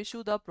has to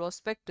issue the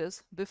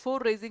prospectus before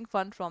raising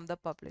fund from the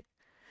public.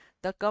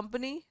 The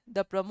company,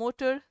 the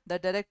promoter, the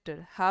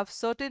director have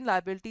certain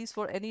liabilities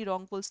for any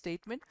wrongful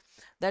statement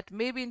that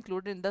may be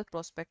included in the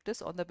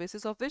prospectus on the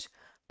basis of which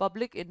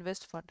public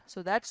invest fund.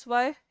 So that's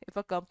why if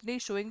a company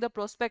is showing the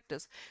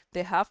prospectus,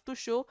 they have to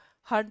show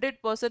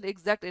 100%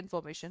 exact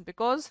information.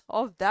 Because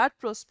of that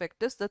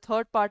prospectus, the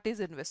third party is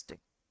investing.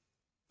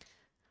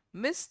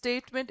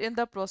 Misstatement in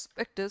the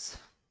prospectus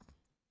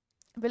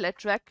will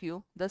attract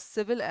you the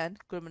civil and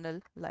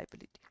criminal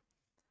liability.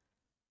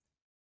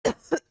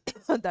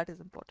 That is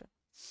important.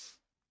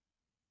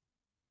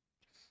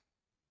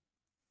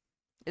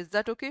 Is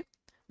that okay?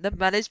 The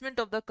management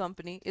of the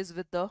company is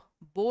with the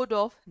board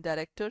of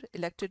director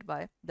elected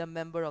by the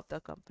member of the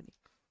company.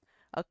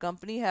 A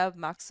company have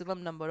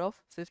maximum number of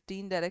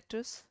 15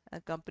 directors. A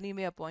company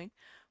may appoint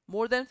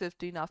more than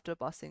 15 after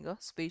passing a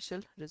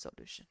special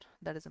resolution.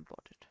 That is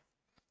important.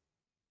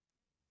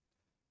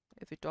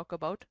 If we talk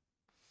about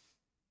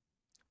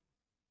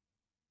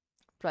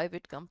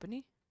private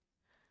company,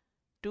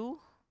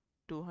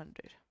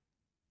 200.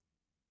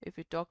 If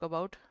we talk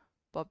about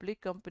public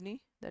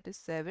company, that is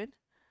 7,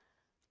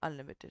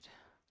 unlimited.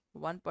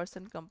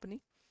 1-person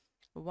company,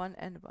 1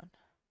 and 1.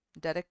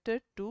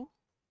 Director, 2,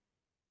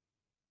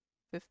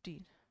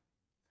 15.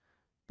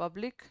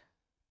 Public,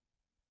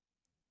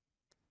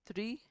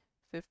 3,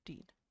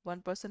 15.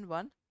 1 person,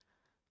 1,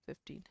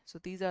 15. So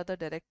these are the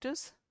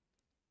directors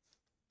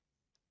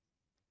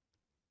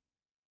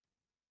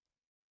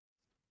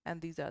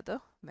and these are the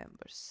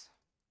members.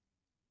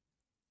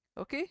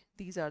 Okay,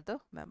 these are the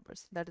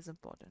members. That is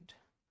important.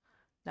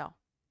 Now,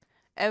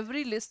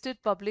 every listed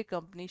public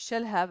company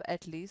shall have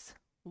at least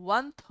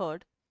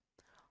 1/3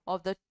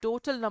 of the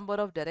total number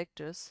of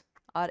directors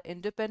are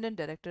independent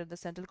director. The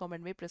central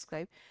government may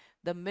prescribe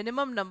the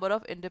minimum number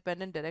of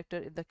independent director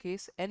in the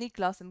case any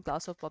class in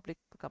class of public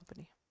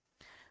company.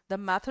 The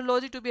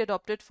methodology to be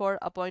adopted for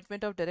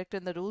appointment of director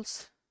and the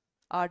rules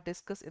are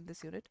discussed in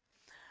this unit.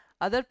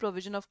 Other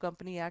provision of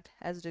Company Act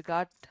as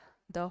regard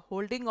the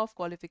holding of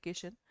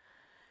qualification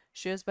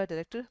shares by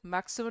director,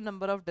 maximum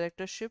number of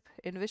directorship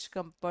in which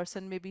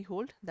person may be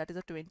hold, that is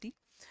a 20,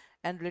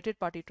 and related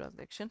party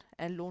transaction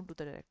and loan to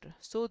the director.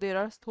 So there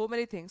are so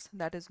many things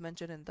that is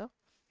mentioned in the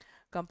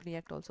Company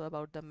Act also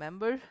about the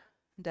member,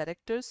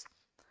 directors.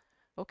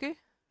 Okay,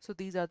 so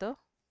these are the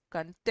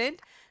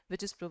content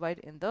which is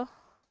provided in the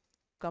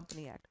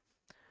Company Act.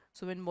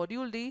 So in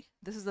module D,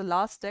 this is the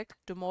last act.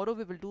 Tomorrow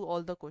we will do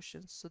all the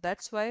questions. So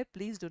that's why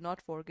please do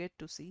not forget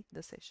to see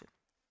the session.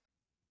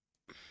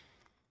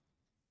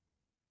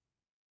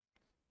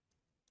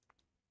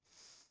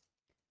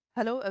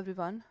 Hello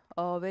everyone,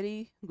 a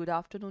very good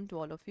afternoon to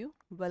all of you.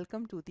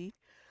 Welcome to the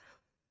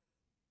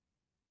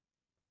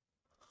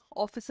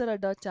Officer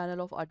Adda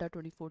channel of Adda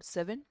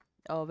 24/7.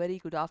 A very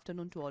good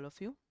afternoon to all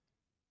of you.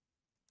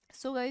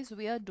 So guys,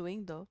 we are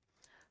doing the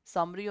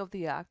summary of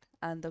the act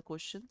and the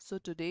question. So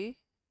today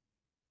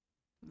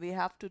we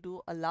have to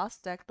do a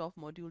last act of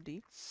module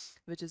D,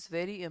 which is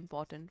very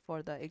important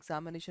for the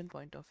examination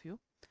point of view,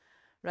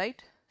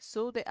 right?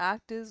 So the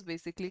act is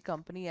basically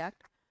Company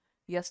Act.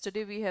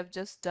 Yesterday we have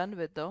just done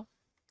with the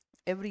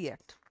every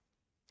act.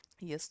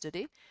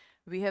 Yesterday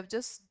we have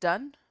just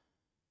done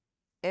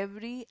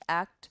every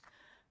act,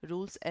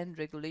 rules and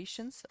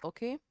regulations.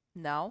 Okay,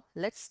 now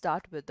let's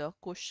start with the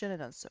question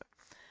and answer.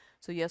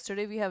 So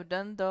yesterday we have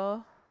done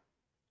the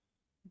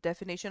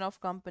definition of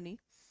company,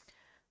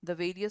 the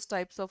various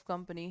types of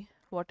company,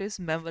 what is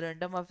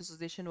memorandum of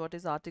association, what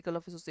is article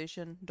of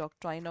association,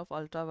 doctrine of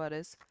ultra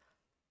vires,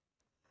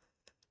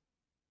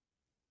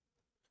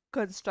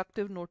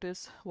 constructive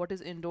notice, what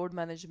is endorsed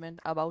management,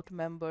 about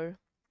member,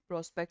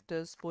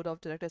 prospectus, board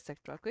of directors,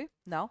 etc. Okay,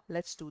 now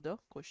let's do the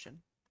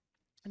question.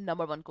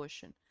 Number one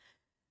question: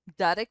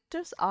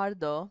 directors are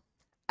the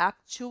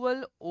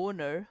actual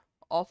owner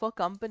of a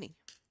company.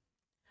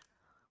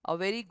 A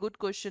very good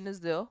question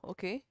is there,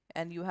 okay,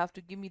 and you have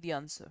to give me the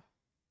answer.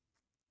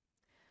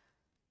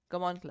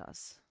 Come on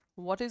class,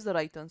 what is the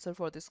right answer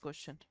for this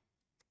question?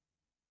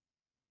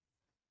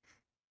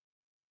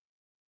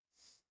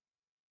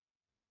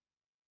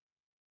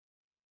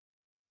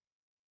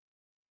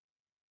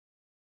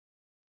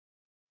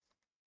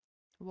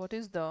 What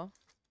is the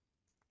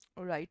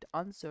right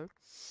answer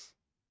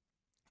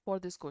for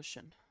this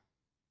question?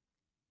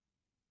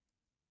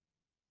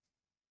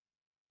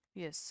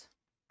 Yes.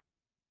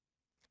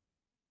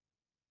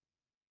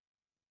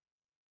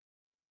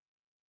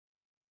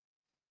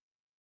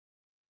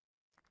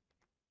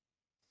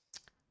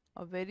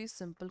 A very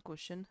simple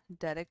question.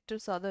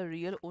 Directors are the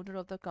real owner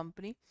of the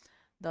company.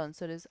 The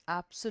answer is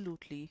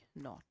absolutely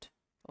not.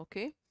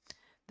 Okay.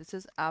 This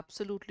is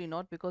absolutely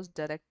not, because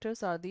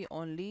directors are the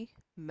only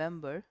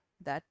member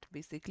that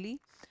basically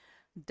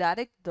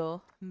direct the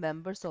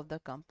members of the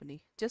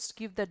company. Just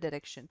give the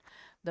direction.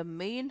 The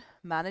main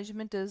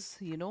management is,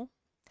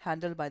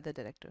 handled by the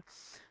director.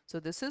 So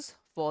this is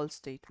false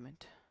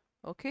statement.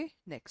 Okay.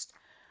 Next.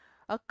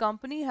 A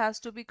company has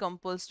to be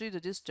compulsory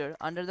registered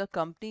under the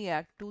Company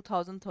Act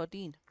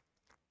 2013.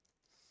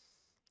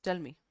 Tell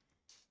me.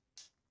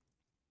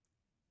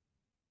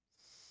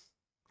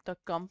 The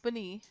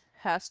company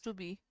has to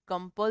be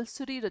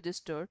compulsory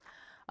registered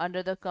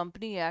under the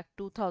Company Act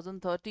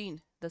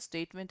 2013. The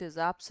statement is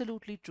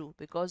absolutely true,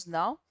 because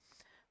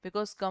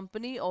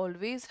company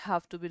always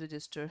have to be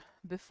registered.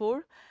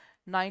 Before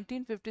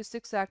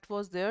 1956 Act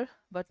was there,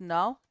 but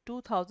now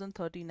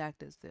 2013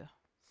 Act is there.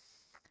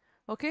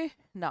 Okay,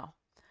 now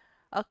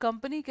a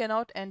company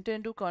cannot enter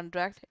into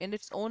contract in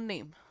its own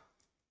name.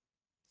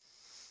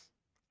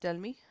 Tell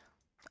me,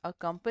 a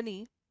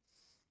company,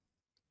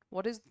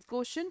 what is the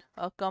question?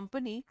 A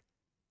company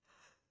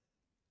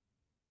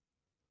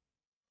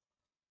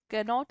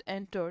cannot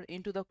enter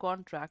into the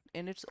contract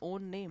in its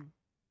own name.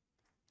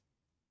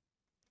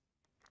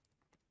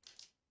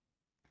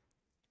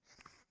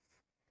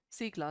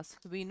 See class,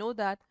 we know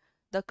that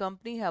the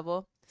company have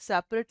a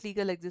separate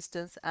legal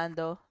existence and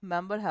the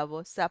member have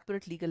a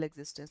separate legal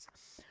existence.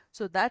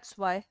 So that's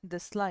why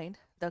this line,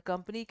 the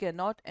company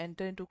cannot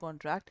enter into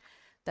contract,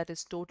 that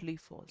is totally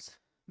false,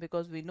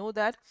 because we know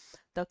that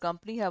the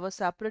company have a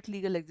separate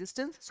legal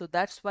existence. So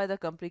that's why the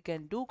company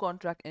can do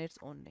contract in its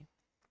own name.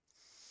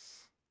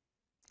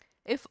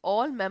 If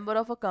all member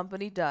of a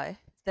company die,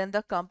 then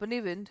the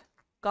company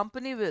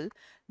will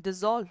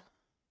dissolve.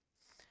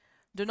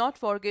 Do not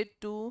forget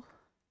to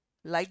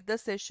like the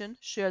session,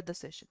 share the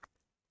session.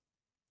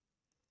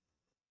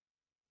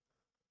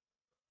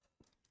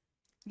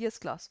 Yes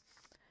class.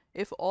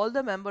 If all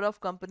the member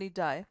of company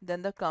die,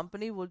 then the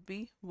company would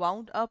be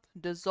wound up,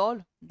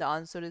 dissolved. The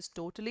answer is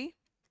totally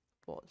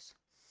false.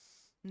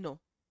 No.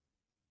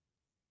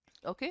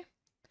 Okay,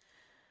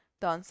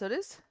 the answer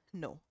is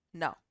no.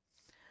 Now,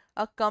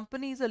 a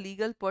company is a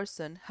legal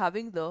person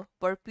having the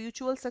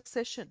perpetual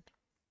succession.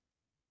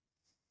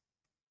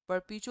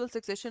 Perpetual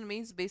succession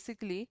means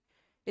basically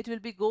it will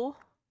be go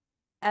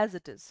as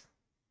it is.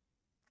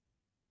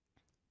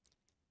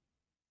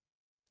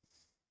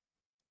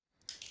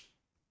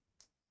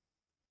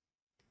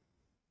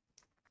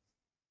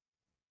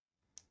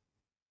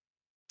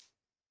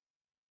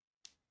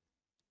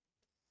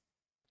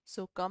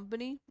 So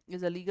company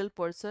is a legal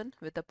person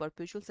with a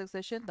perpetual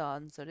succession. The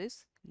answer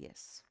is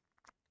yes.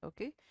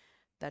 Okay,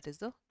 that is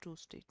the true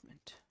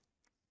statement.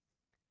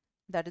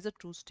 That is a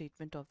true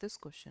statement of this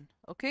question.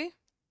 Okay.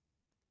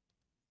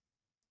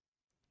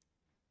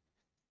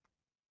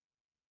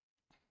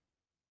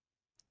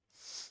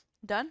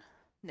 Done.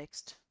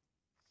 Next.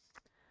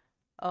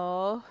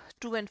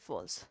 True and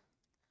false.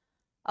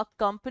 A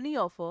company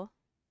offer,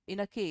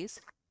 in a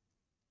case,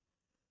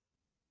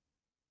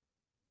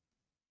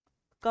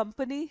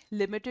 company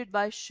limited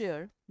by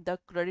share, the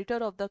creditor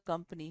of the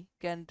company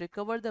can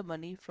recover the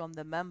money from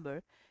the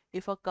member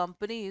if a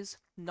company is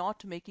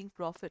not making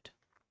profit.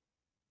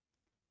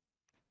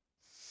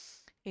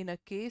 In a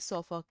case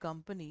of a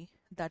company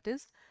that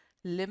is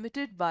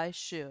limited by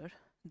share,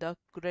 the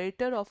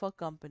creditor of a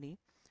company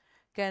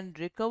can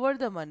recover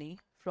the money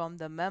from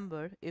the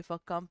member if a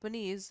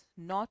company is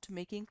not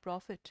making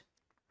profit.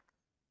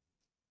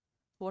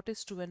 What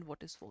is true and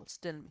what is false?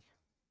 Tell me.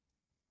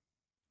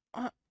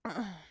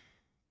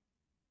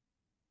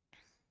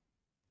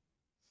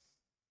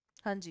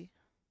 Hanji.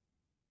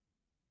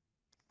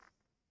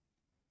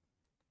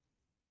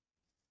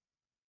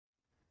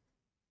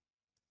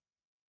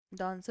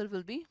 The answer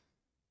will be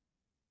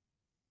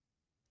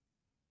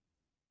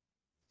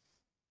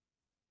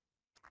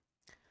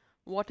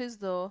what is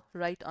the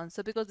right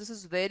answer, because this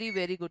is very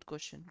good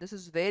question. This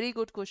is very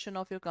good question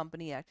of your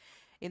company act.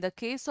 In the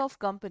case of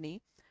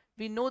company,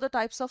 we know the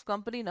types of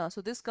company now.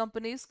 So this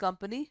company is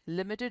company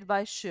limited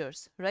by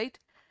shares, right?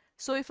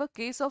 So if a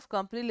case of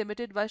company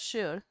limited by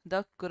share,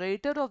 the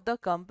creator of the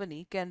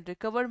company can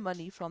recover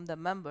money from the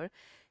member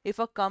if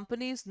a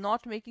company is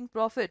not making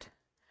profit.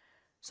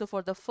 So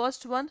for the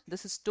first one,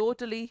 this is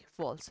totally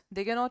false.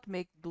 They cannot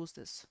make do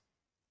this.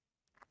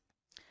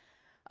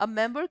 A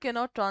member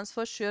cannot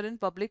transfer share in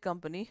public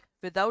company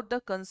without the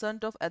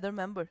consent of other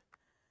member.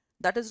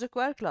 That is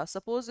required class.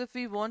 Suppose if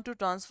we want to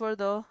transfer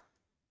the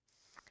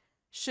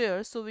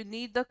share, so we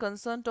need the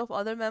consent of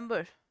other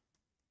member.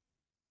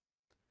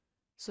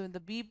 So in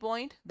the B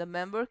point, the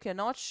member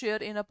cannot share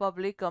in a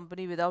public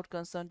company without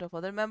consent of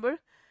other member.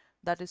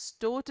 That is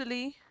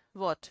totally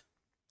what?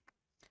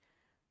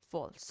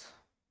 False.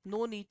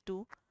 No need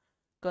to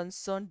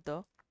consult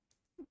the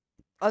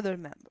other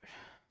member.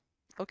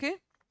 Okay.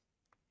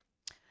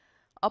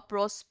 A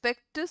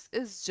prospectus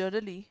is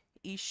generally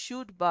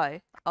issued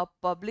by a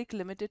public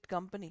limited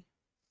company.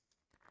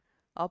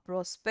 A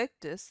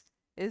prospectus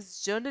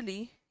is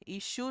generally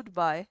issued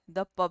by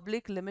the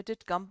public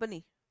limited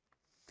company.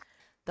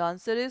 The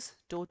answer is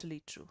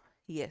totally true.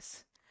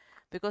 Yes,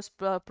 because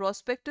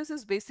prospectus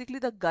is basically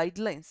the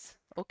guidelines.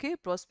 Okay,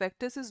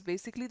 prospectus is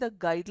basically the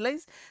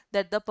guidelines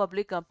that the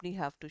public company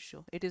have to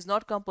show. It is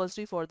not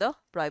compulsory for the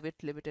private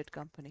limited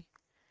company.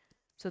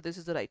 So this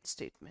is the right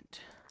statement.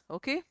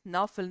 Okay,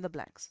 now fill in the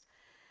blanks.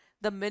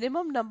 The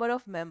minimum number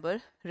of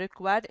members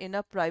required in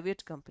a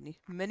private company.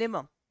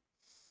 Minimum.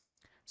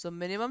 So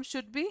minimum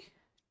should be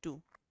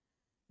 2.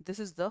 This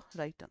is the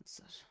right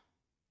answer.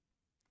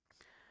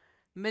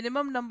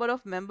 Minimum number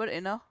of member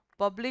in a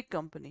public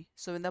company.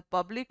 So in the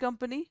public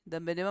company, the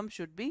minimum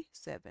should be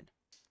 7.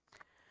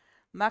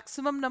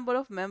 Maximum number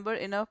of member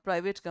in a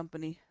private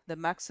company. The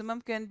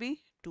maximum can be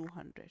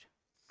 200.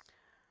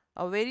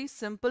 A very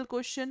simple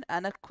question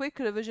and a quick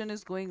revision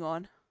is going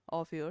on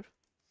of your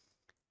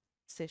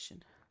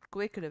session.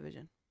 Quick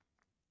revision.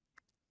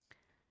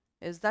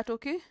 Is that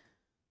okay?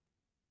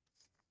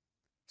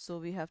 So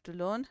we have to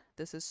learn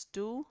this is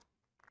 2,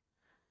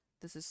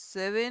 this is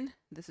 7,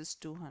 this is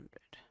 200.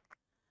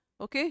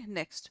 Okay,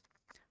 next.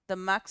 The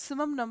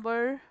maximum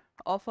number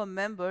of a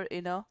member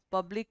in a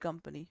public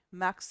company.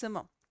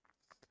 Maximum.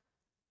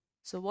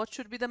 So what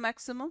should be the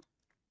maximum?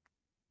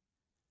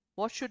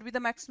 What should be the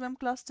maximum,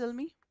 class? Tell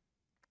me.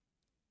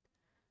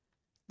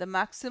 The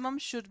maximum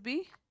should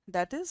be,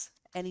 that is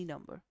any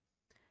number.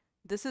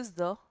 This is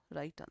the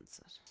right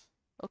answer.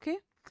 Okay.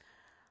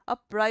 A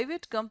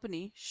private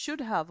company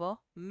should have a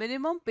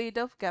minimum paid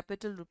up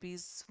capital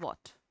rupees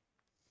what?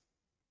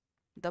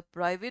 The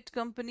private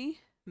company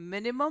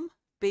minimum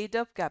paid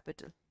up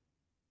capital.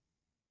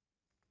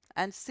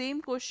 And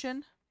same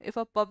question, if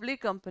a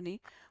public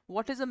company,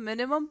 what is a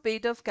minimum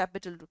paid up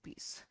capital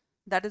rupees?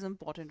 That is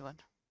important one.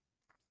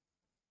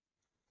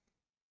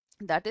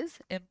 That is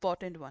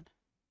important one.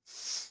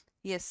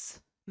 Yes,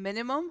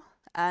 minimum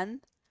and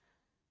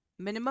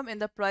minimum in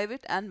the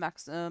private and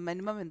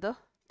minimum in the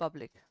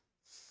public.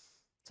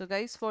 So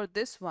guys, for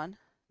this one,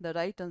 the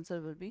right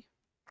answer will be,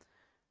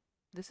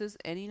 this is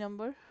any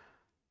number.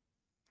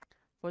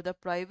 For the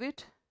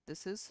private,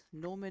 this is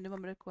no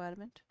minimum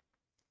requirement.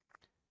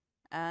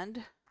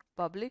 and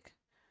public,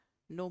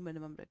 no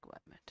minimum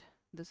requirement.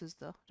 This is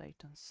the right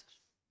answer.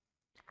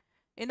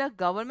 In a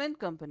government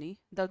company,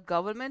 the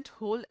government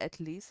hold at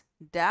least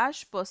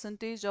dash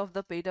percentage of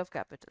the paid up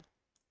capital.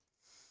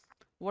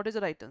 What is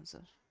the right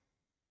answer?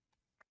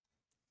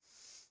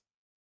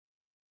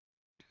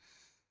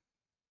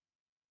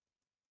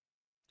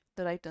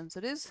 The right answer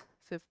is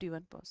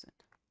 51%.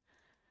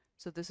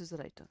 So this is the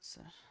right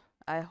answer.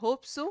 I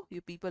hope so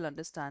you people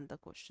understand the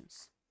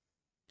questions.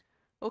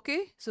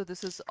 Okay, so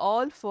this is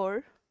all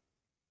for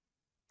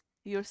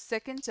your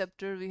second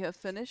chapter. We have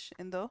finished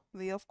in the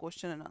way of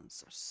question and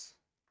answers.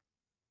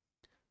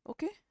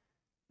 Okay,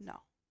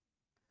 now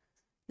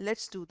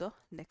let's do the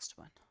next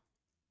one.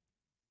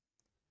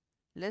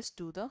 Let's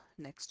do the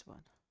next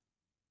one.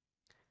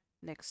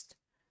 Next,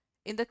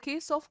 in the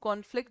case of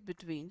conflict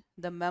between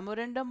the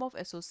Memorandum of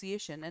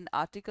Association and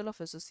Article of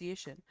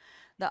Association,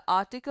 the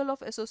Article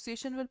of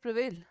Association will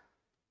prevail.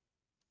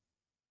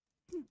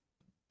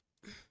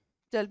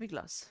 Tell me,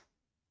 class.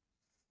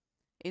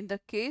 In the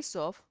case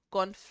of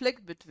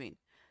conflict between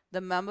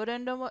the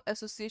Memorandum of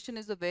Association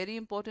is a very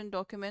important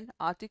document.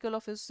 Article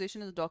of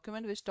Association is a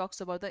document which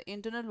talks about the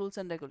internal rules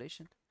and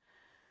regulation.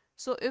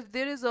 So if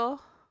there is a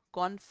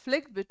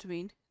conflict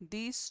between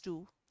these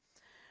two,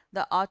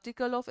 the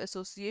Article of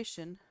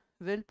Association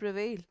will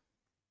prevail.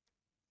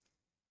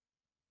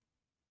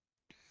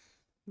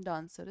 The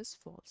answer is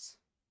false.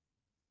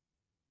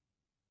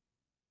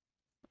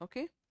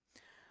 Okay.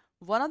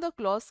 One of the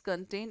clause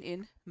contained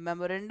in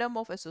Memorandum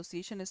of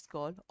Association is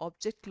called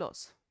object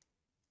clause.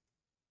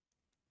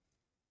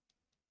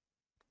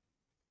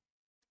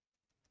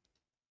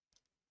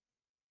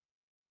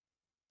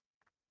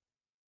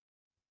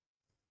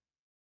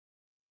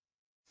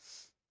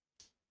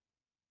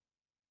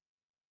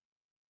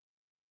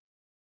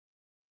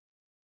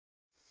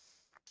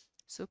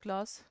 So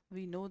class,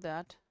 we know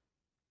that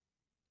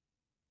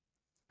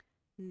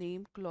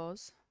name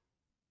clause,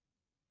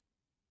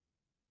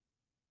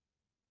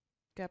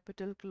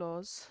 capital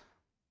clause,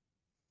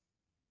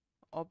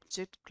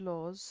 object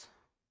clause,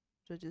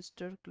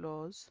 register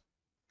clause,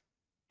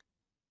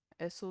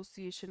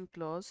 association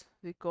clause,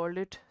 we called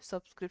it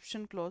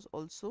subscription clause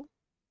also.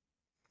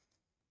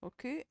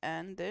 Okay,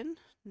 and then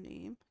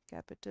name,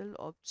 capital,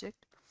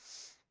 object,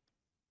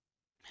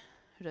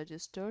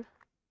 register,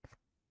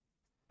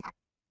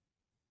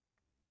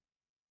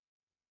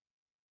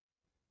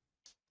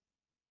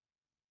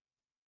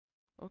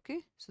 okay,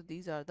 so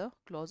these are the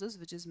clauses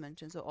which is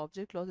mentioned. So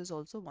object clause is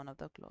also one of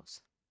the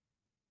clause.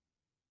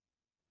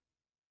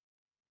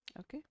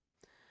 Okay,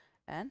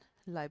 and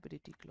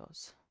liability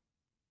clause.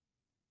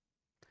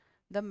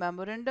 The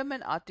memorandum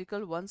and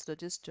article once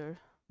registered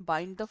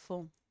bind the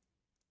firm.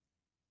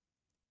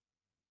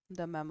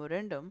 The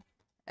memorandum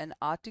and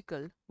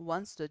article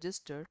once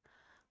registered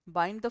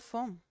bind the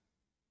firm.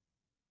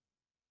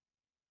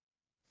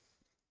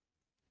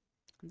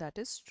 That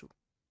is true.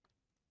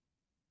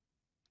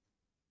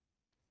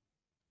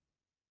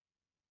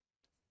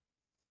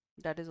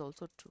 That is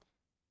also true.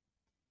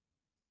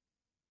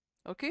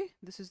 Okay,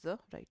 this is the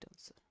right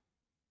answer.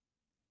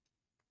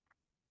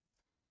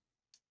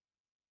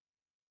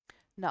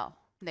 Now,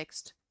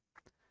 next.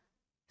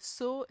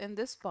 So in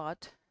this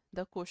part,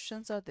 the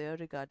questions are there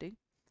regarding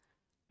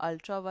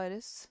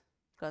ultra-vires,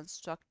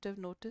 constructive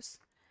notice,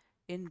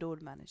 indoor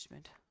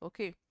management.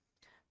 Okay,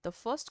 the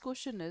first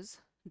question is,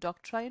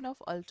 doctrine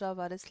of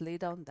ultra-vires lay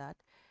down that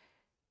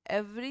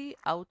every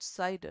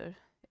outsider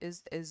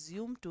is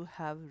assumed to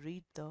have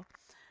read the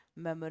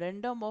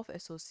Memorandum of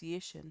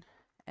Association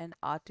and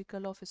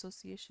Article of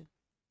Association.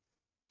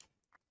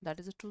 That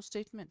is a true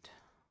statement.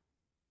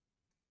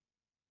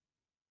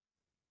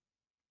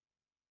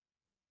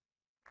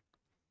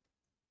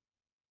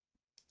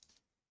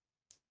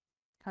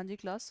 Hanji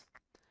class,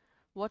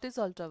 what is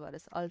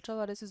ultra-vires?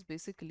 Ultra-vires is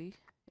basically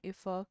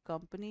if a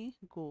company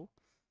go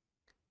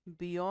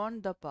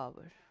beyond the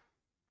power.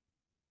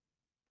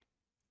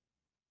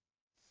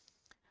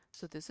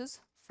 So this is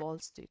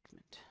false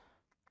statement.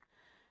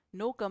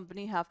 No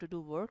company have to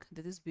do work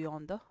that is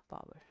beyond the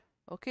power.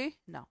 Okay,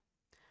 now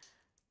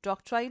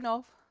doctrine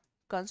of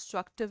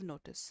constructive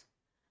notice.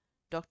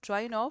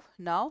 Doctrine of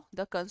now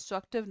the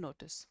constructive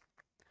notice.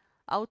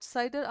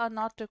 Outsiders are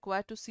not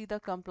required to see the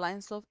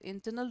compliance of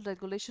internal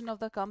regulation of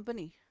the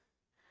company.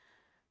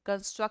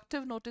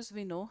 Constructive notice,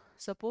 we know,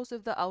 suppose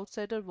if the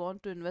outsider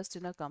want to invest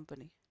in a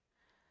company,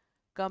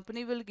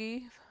 company will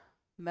give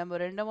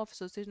memorandum of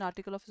association,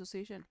 article of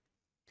association.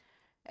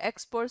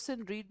 X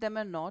person read them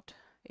or not,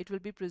 it will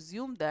be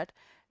presumed that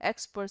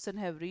X person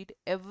have read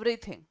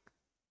everything.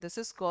 This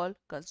is called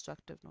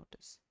constructive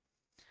notice.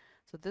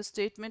 So this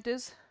statement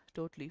is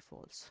totally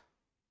false.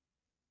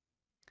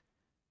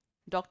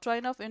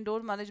 Doctrine of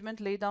indoor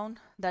management lay down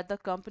that the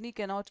company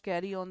cannot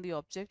carry on the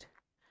object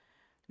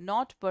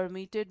not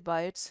permitted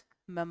by its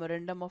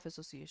memorandum of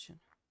association.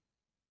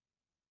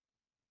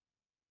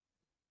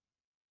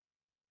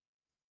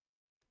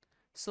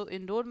 So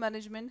indoor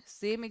management,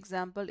 same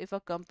example, if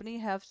a company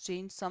have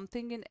changed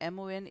something in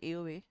MOA and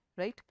AOA,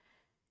 right?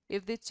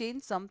 If they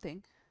change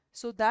something,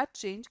 so that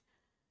change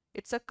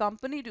It's a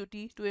company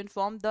duty to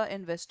inform the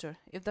investor.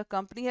 If the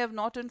company have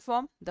not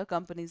informed, the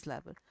company is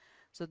liable.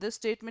 So this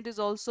statement is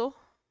also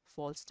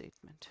false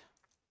statement.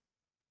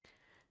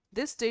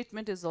 This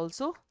statement is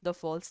also the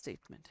false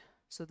statement.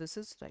 So this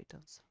is right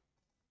answer.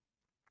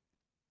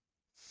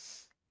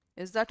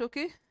 Is that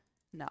okay?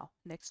 Now,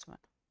 next one.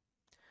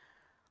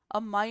 A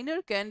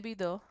minor can be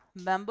the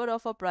member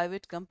of a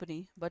private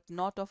company but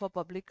not of a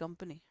public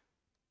company.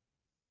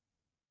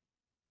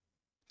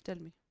 Tell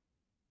me.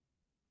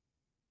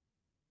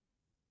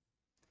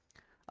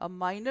 A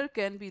minor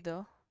can be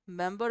the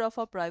member of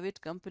a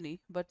private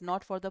company but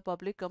not for the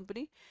public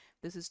company.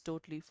 This is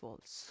totally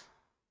false.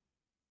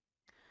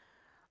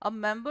 A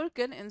member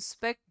can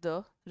inspect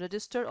the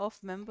register of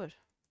member.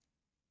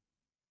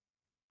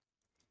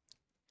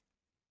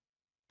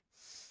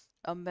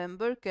 A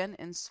member can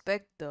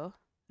inspect the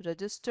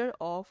register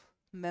of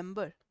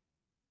member.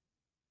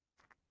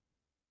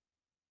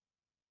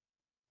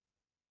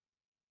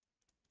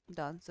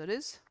 The answer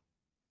is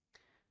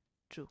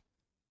true.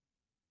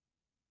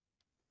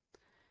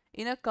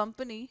 In a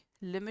company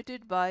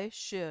limited by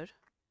share,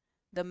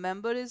 the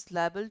member is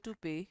liable to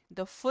pay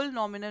the full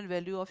nominal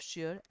value of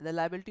share. The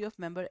liability of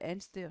member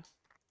ends there.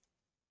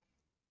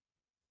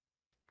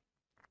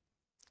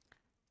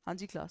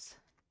 Hanji class.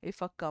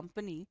 If a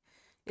company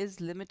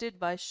is limited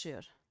by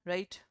share,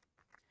 right?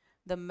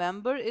 The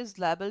member is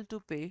liable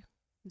to pay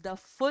the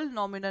full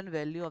nominal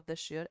value of the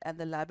share and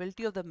the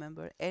liability of the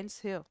member ends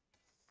here.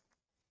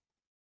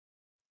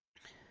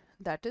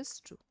 That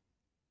is true.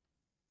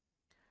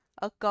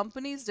 A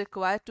company is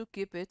required to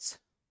keep its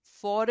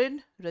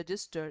foreign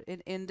register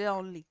in India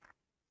only.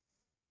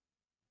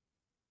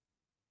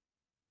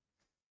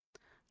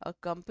 A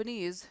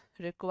company is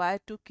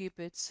required to keep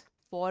its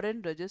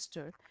foreign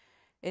register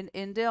in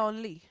India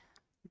only.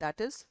 That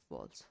is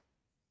false.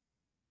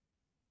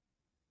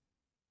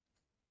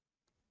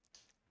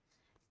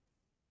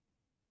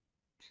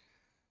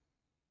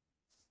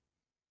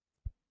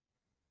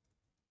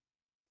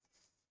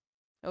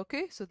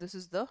 Okay, so this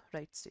is the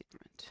right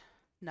statement.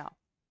 Now,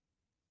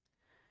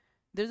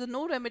 there is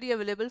no remedy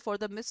available for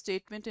the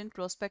misstatement in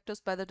prospectus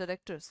by the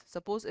directors.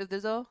 Suppose if there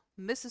is a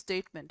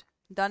misstatement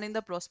done in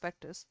the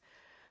prospectus,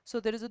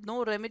 so there is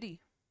no remedy.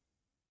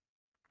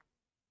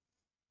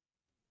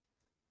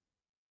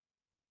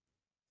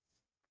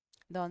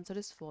 The answer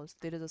is false.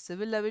 There is a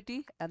civil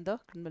liability and the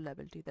criminal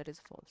liability. That is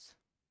false.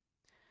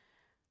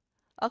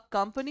 A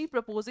company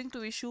proposing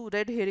to issue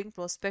red herring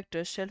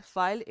prospectus shall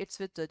file it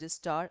with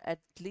registrar at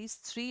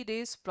least 3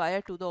 days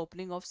prior to the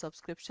opening of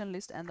subscription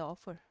list and the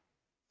offer.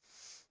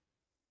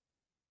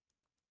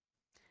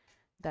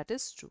 That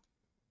is true.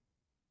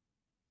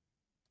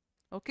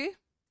 Okay,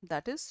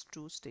 that is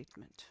true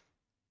statement.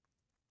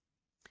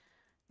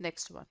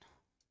 Next one.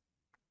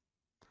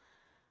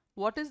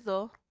 What is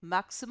the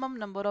maximum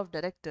number of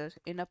directors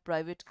in a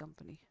private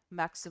company?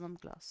 Maximum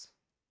class.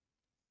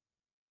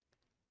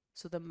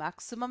 So the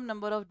maximum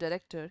number of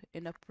directors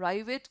in a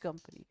private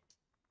company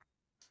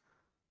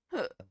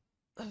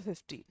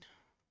 15.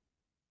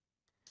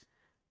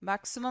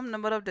 Maximum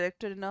number of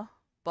directors in a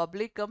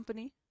public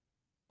company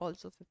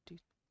also 15.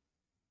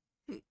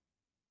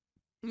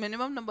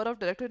 Minimum number of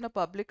directors in a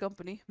public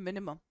company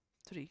minimum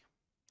 3.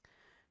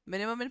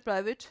 Minimum in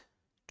private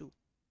 2.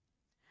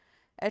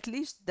 At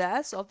least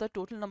dash of the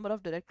total number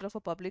of directors of a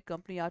public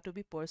company are to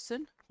be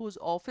person whose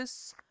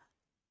office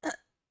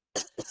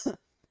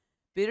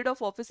period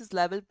of office is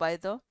liable by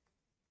the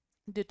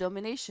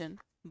determination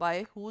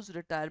by whose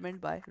retirement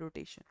by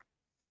rotation.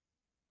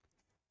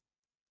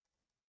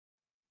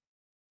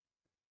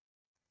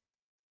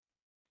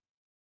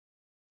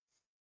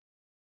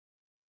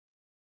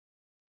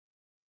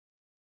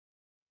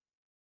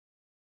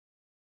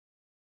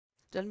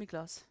 Tell me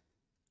class.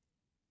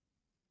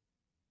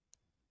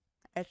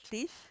 At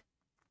least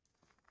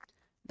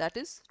that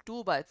is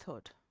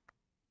 2/3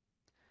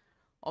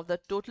 of the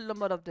total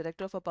number of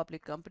directors of a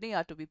public company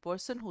are to be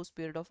person whose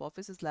period of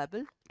office is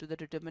liable to the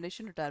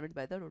determination retirement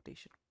by the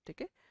rotation.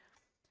 Okay?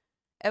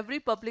 Every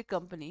public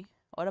company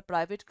or a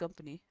private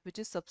company which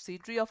is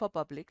subsidiary of a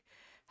public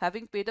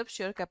having paid up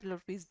share capital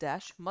rupees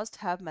dash must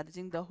have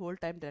managing the whole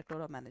time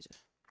director or manager.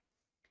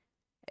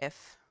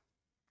 F.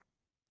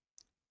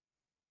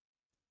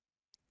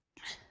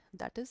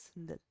 That is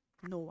nil.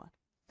 No one.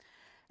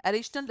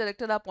 Additional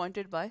directors are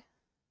appointed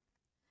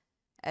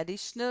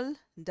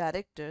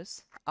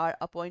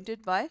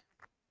by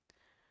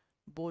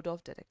board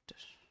of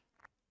directors.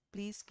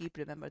 Please keep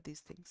remember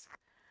these things.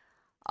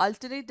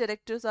 Alternate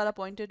directors are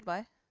appointed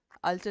by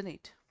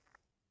alternate.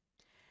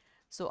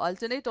 So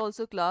alternate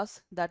also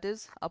class that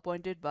is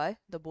appointed by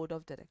the board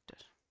of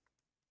directors.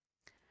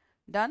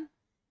 Done?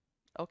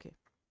 Okay.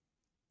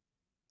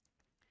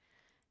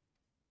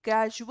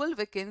 Casual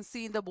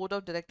vacancy in the board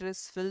of directors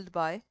is filled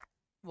by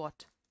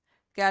what?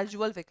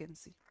 Casual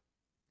vacancy.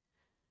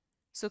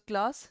 So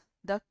class,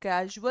 the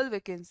casual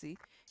vacancy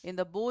in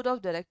the board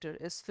of director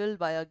is filled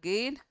by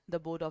again the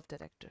board of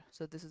director.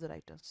 So this is the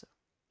right answer.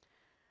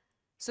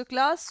 So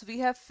class, we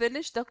have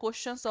finished the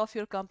questions of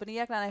your Company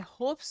Act, and I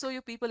hope so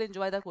you people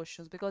enjoy the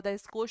questions, because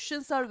these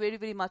questions are very,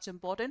 very much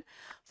important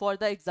for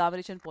the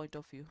examination point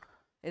of view.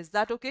 Is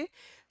that okay?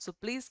 So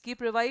please keep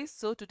revise.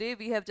 So today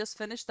we have just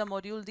finished the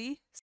module D.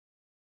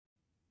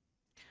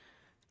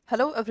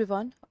 Hello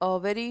everyone, a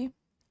very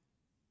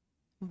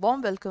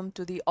warm welcome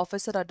to the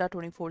Officer Adda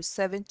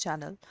 24/7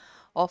 channel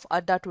of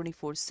Adda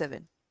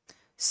 24/7.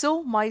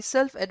 So,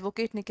 myself,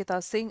 Advocate Nikita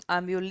Singh,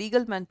 I'm your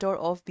legal mentor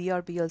of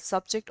BRBL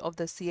subject of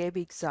the CAIIB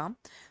exam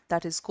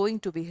that is going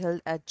to be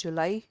held at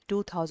July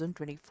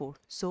 2024.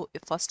 So,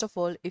 first of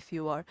all, if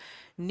you are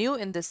new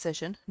in this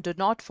session, do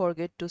not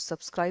forget to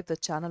subscribe the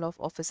channel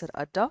of Officer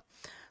Adda.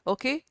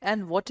 Okay,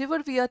 and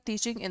whatever we are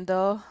teaching in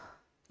the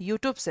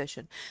YouTube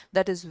session,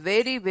 that is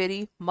very,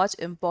 very much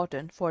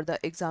important for the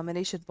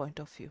examination point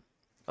of view.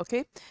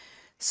 Okay,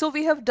 so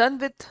we have done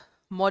with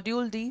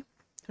module D,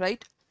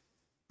 right?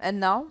 And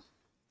now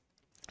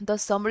the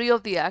summary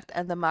of the Act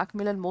and the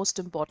Macmillan most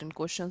important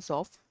questions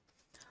of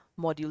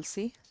Module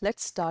C.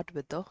 Let's start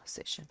with the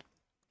session.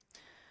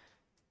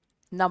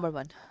 Number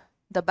 1.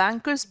 The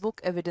Banker's Book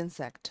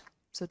Evidence Act.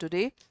 So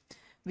today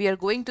we are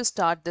going to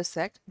start this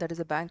act, that is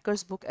a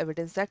Banker's Book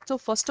Evidence Act. So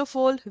first of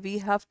all, we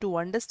have to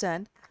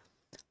understand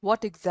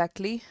what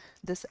exactly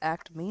this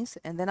act means,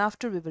 and then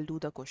after we will do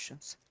the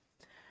questions.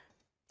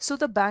 So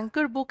the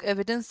Banker Book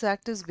Evidence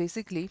Act is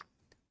basically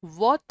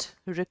what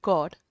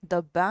record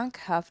the bank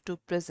have to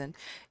present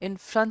in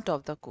front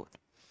of the court.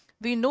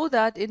 We know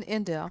that in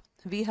India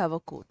we have a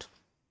court,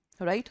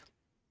 right?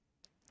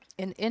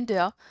 In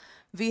India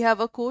we have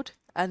a court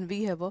and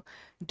we have a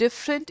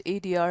different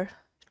ADR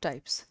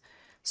types.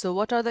 So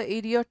what are the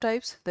ADR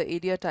types? The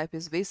ADR type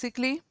is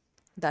basically,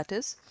 that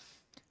is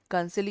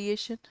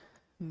conciliation,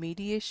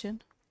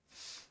 mediation,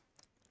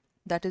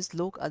 that is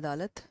Lok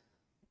Adalat,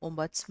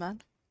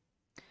 Ombudsman,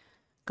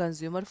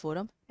 Consumer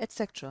Forum,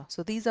 etc.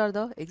 So these are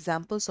the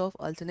examples of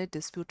alternate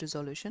dispute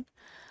resolution,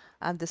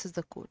 and this is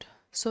the court.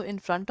 So in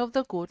front of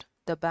the court,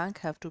 the bank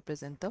have to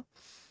present the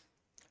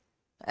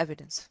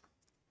evidence.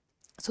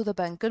 So the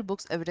banker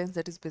book's evidence,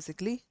 that is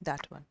basically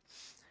that one.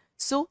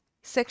 So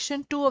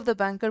section 2 of the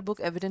banker book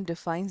evidence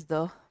defines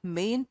the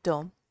main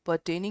term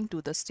pertaining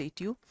to the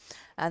statute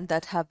and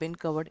that have been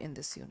covered in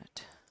this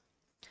unit.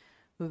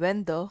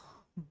 When the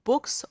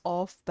books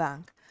of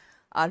bank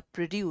are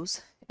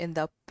produced in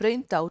the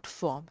printout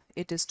form,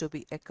 it is to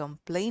be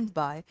accompanied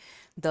by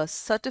the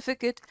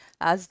certificate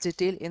as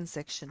detailed in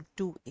section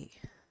 2A.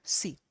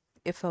 C.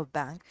 If a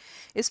bank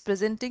is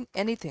presenting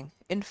anything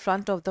in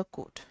front of the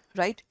court,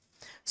 right?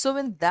 So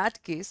in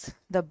that case,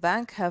 the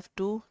bank have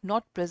to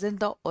not present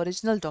the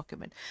original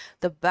document.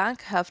 The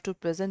bank have to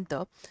present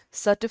the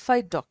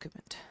certified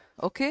document.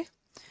 Okay.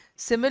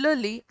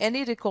 Similarly,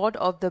 any record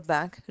of the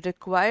bank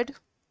required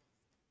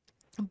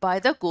by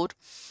the court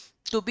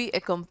to be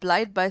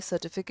accompanied by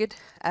certificate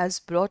as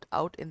brought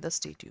out in the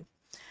statute.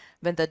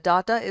 When the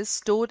data is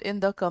stored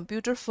in the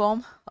computer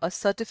form, a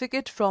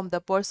certificate from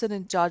the person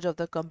in charge of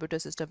the computer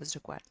system is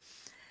required.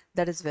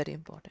 That is very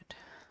important.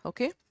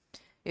 Okay.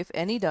 If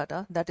any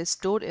data that is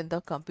stored in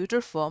the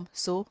computer form,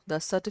 so the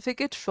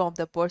certificate from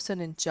the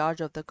person in charge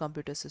of the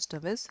computer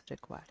system is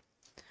required.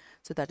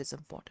 So that is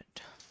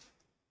important.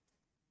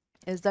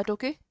 Is that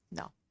okay?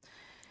 Now,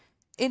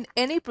 in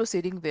any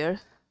proceeding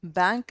where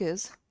bank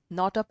is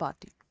not a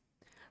party.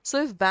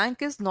 So if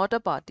bank is not a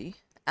party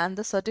and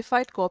the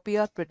certified copy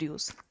are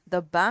produced, the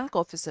bank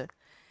officer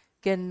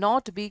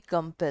cannot be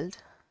compelled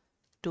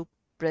to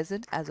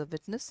present as a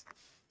witness.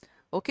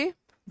 Okay,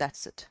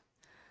 that's it.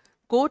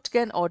 Court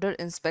can order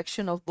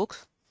inspection of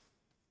books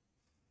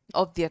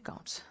of the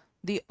accounts.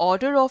 The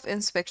order of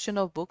inspection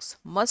of books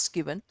must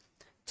given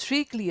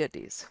 3 clear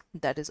days.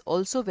 That is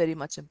also very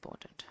much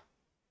important.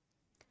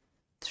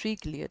 3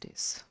 clear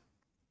days.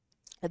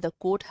 And the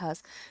court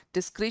has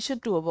discretion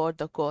to award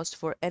the cost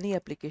for any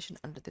application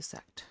under this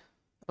act.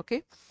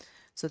 Okay,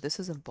 so this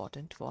is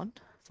important one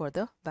for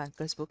the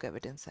Bankers Book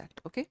Evidence Act.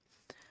 Okay,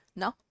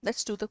 now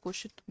let's do the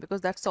question,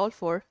 because that's all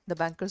for the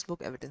Bankers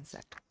Book Evidence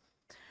Act.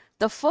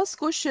 The first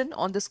question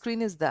on the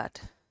screen is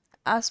that,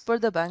 as per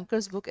the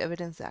Bankers Book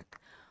Evidence Act,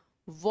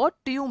 what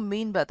do you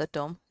mean by the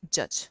term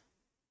judge?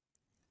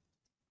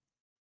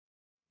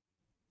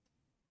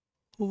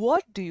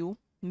 What do you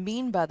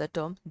mean by the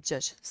term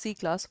judge? See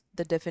class,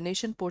 the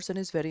definition portion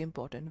is very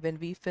important. When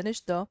we finish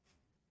the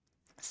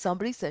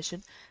summary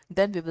session,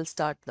 then we will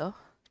start the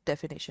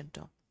definition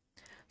term.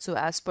 So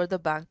as per the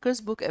Bankers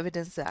Book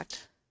Evidence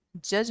Act,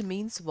 judge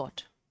means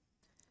what?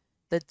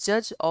 The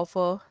judge of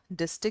a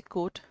district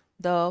court,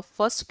 the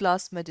first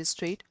class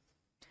magistrate,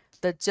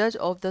 the judge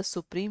of the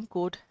Supreme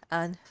Court,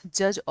 and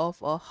judge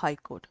of a high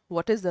court.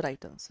 What is the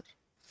right answer?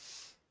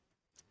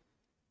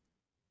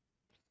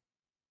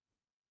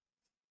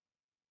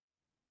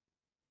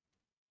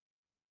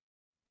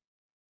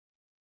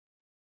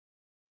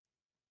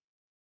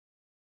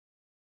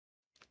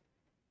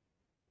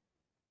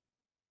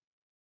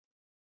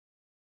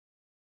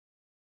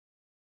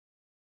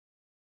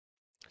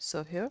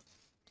 So here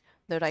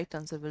the right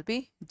answer will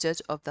be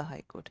judge of the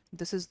high court.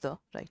 This is the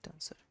right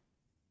answer.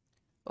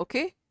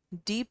 Okay,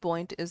 D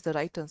point is the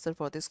right answer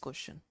for this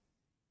question.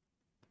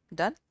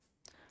 Done?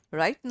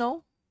 Right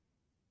now,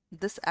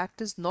 this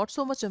act is not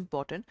so much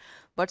important,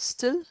 but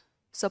still,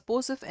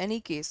 suppose if any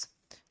case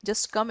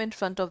just come in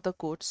front of the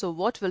court, so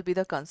what will be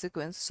the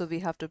consequence? So we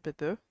have to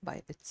prepare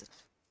by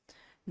itself.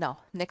 Now,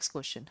 next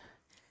question.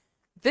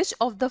 Which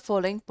of the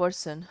following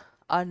person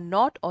are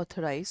not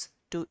authorized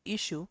to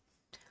issue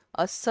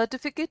a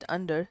certificate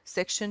under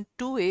Section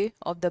 2A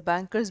of the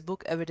Bankers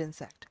Book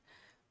Evidence Act?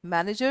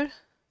 Manager,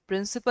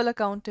 principal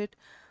accountant,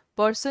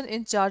 person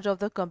in charge of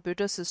the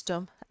computer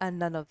system, and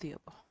none of the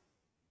above.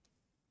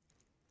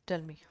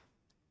 Tell me.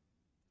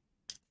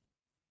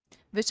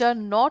 Which are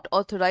not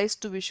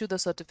authorized to issue the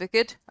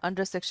certificate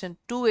under Section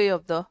 2A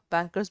of the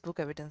Bankers Book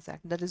Evidence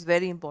Act? That is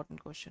very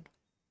important question.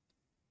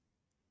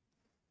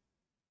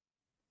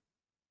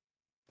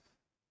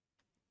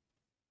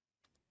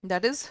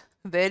 That is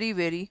very,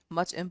 very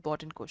much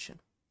important question.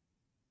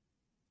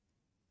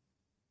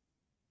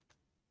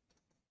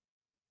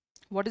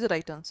 What is the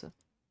right answer?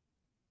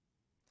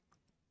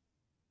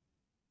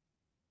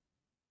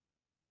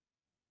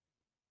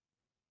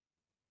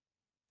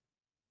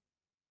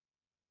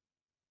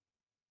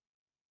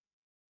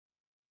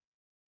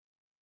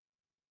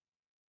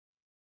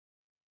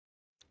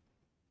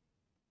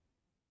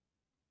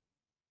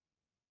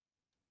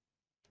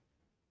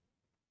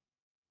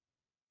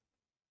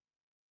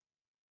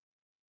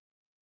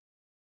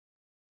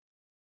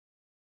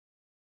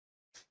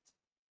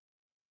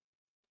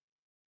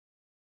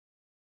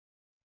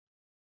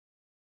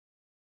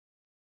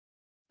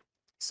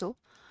 So,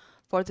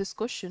 for this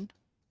question,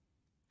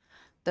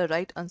 the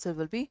right answer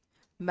will be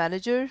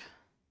manager,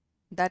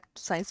 that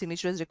sign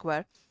signature is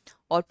required,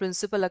 or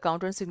principal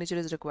accountant signature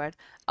is required,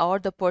 or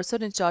the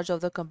person in charge of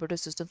the computer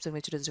system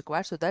signature is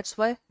required. So that's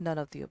why none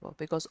of the above,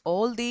 because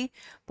all the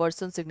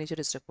person signature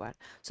is required.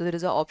 So there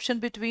is an option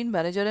between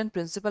manager and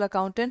principal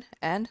accountant,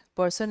 and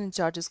person in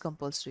charge is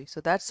compulsory. So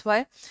that's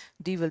why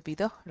D will be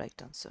the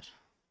right answer.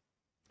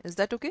 Is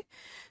that okay?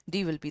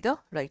 D will be the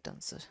right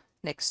answer.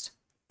 Next.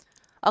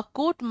 A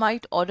court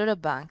might order a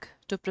bank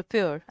to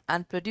prepare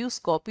and produce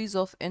copies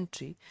of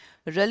entry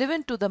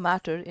relevant to the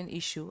matter in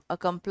issue,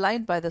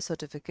 accompanied by the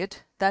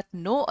certificate that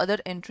no other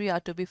entry are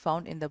to be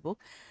found in the book.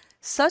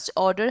 Such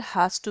order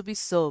has to be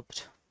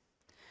served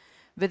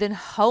within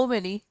how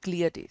many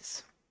clear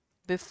days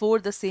before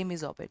the same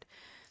is obeyed?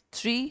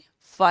 3,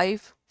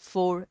 5,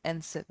 4,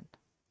 and 7.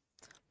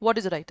 What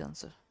is the right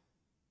answer?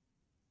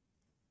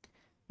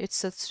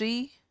 It's a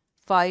 3,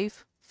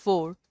 5,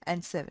 4,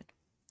 and 7.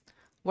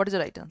 What is the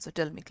right answer?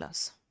 Tell me,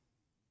 class.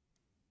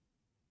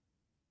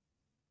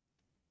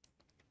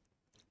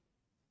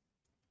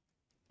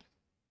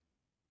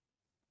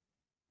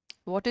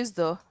 What is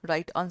the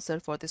right answer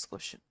for this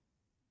question?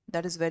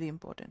 That is very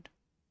important.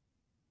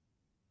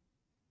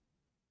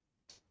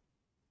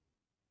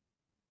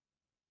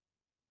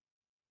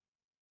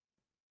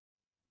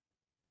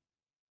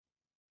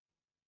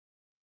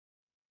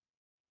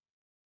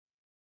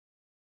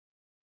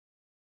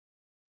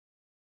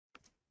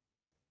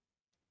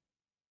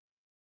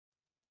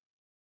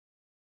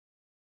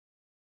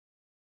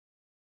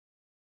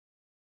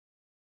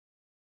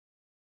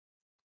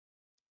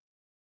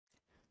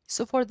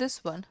 So for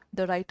this one,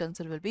 the right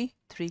answer will be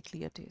 3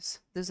 clear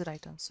days. This is the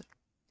right answer.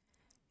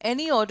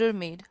 Any order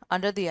made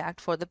under the Act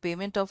for the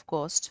payment of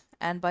cost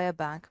and by a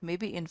bank may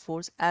be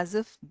enforced as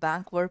if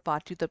bank were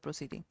party to the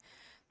proceeding.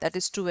 That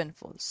is true and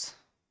false.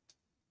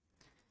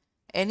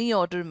 Any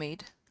order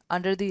made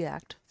under the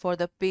Act for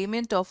the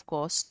payment of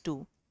cost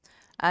to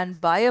and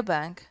by a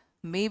bank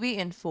may be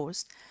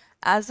enforced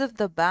as if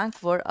the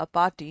bank were a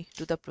party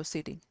to the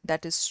proceeding.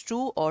 That is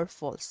true or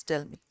false?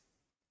 Tell me.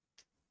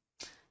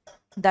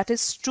 That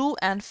is true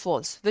and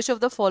false. Which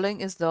of the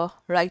following is the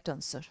right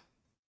answer?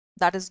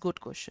 That is good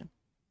question.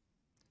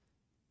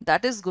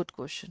 That is good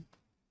question.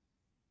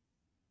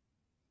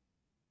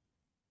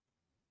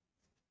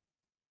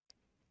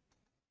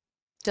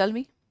 Tell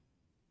me.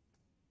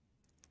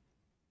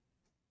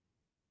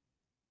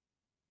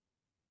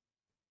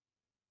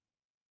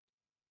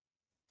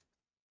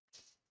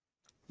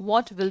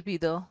 What will be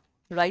the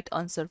right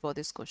answer for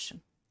this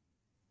question?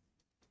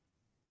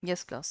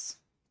 Yes, class.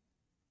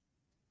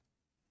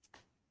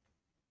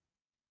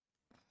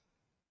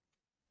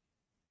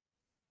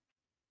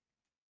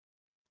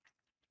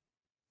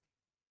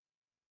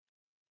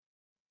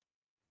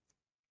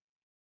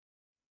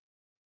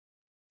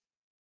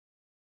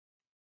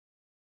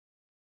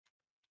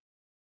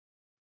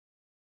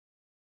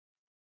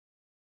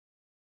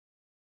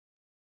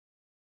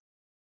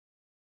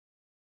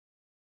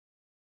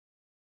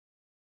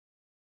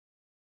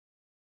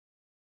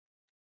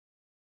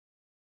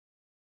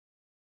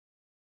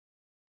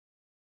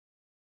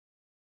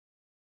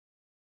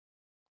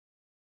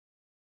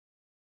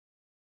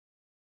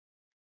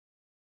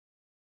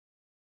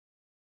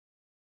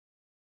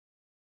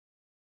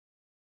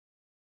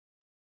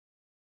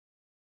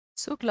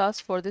 So class,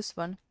 for this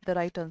one, the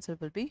right answer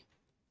will be,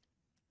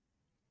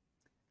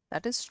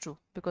 that is true,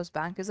 because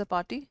bank is a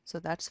party. So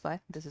that's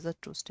why this is a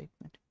true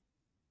statement.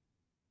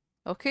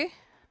 Okay,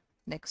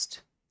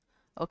 next.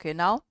 Okay,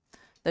 now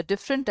the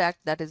different act,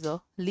 that is the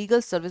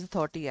Legal Service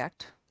Authority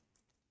Act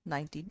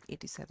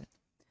 1987.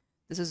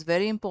 This is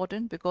very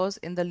important because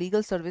in the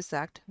Legal Service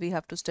Act we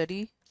have to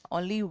study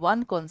only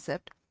one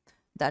concept,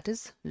 that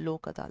is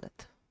Lok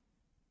Adalat.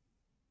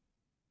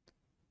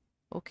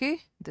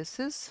 Okay, this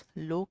is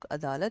Lok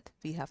Adalat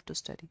we have to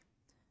study.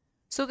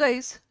 So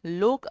guys,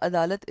 Lok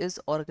Adalat is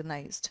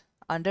organized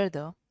under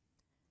the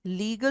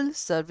Legal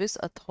Service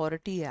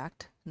Authority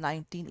Act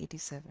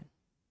 1987.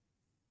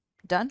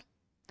 Done?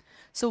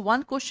 So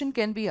one question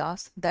can be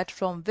asked that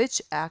from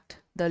which act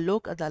the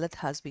Lok Adalat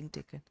has been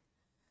taken.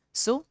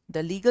 So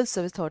the Legal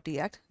Service Authority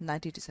Act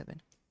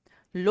 1987.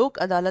 Lok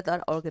Adalat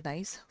are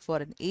organized for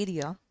an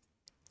area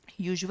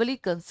usually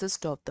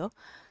consists of the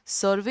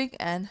serving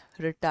and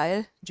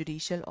retired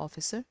judicial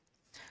officer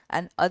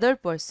and other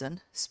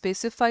person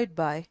specified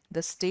by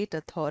the state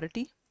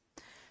authority,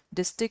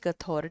 district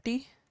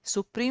authority,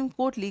 Supreme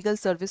Court Legal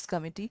Service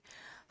Committee,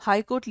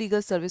 High Court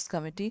Legal Service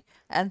Committee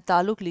and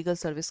Taluk Legal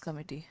Service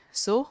Committee.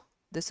 So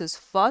this is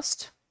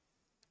first,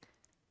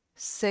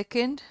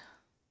 second,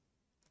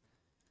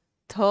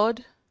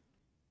 third,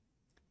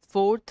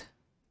 fourth,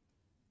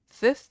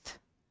 fifth.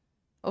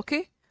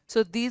 Okay,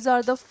 so these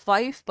are the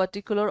 5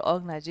 particular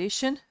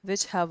organizations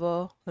which have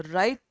a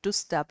right to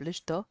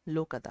establish the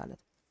Lok Adalat.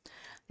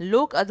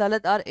 Lok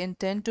Adalat are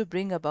intended to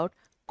bring about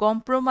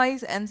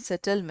compromise and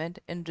settlement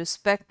in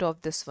respect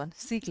of this one.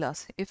 See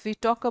class, if we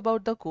talk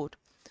about the court,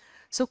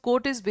 so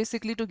court is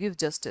basically to give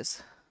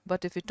justice.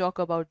 But if we talk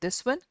about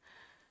this one,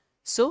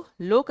 so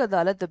Lok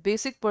Adalat, the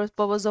basic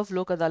purpose of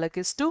Lok Adalat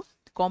is to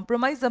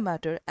compromise the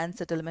matter and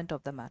settlement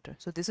of the matter.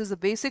 So this is the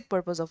basic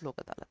purpose of Lok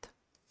Adalat.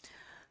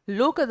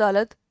 Lok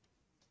Adalat,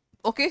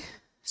 okay,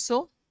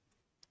 so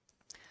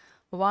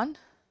 1,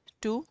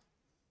 2,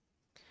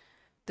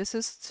 this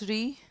is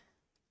 3,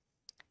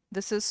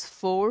 this is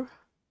 4,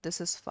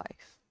 this is 5.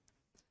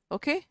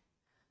 Okay,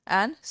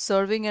 and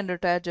serving and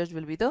retired judge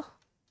will be the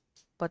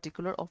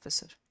particular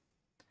officer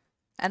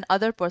and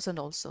other person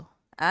also,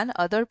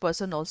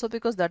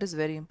 because that is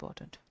very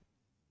important.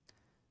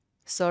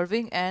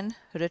 Serving and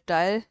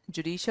retired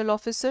judicial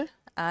officer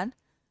and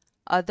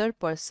other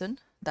person,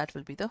 that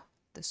will be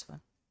this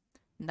one.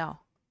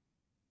 Now,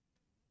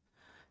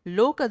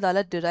 Lok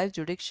Adalat derives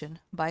jurisdiction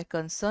by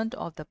consent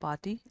of the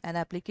party, an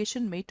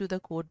application made to the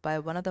court by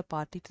one of the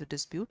party to the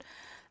dispute,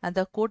 and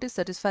the court is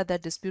satisfied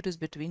that dispute is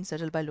between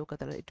settled by Lok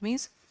Adalat. It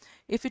means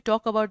if we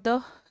talk about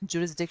the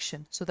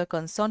jurisdiction, so the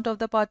consent of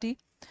the party,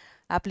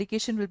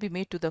 application will be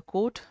made to the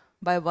court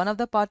by one of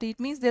the party. It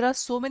means there are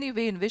so many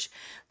ways in which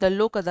the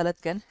Lok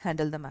Adalat can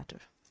handle the matter.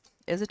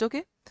 Is it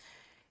okay?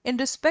 In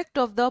respect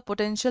of the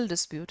potential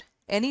dispute,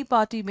 any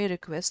party may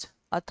request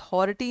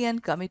authority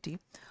and committee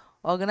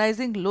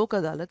organizing Lok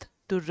Adalat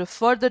to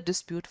refer the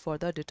dispute for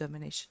the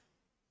determination.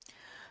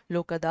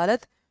 Lok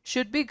Adalat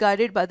should be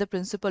guided by the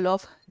principle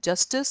of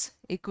justice,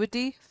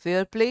 equity,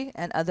 fair play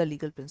and other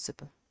legal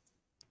principles.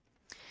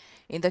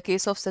 In the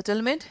case of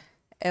settlement,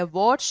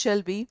 award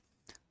shall be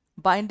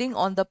binding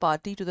on the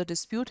party to the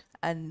dispute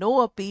and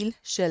no appeal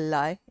shall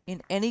lie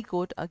in any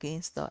court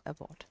against the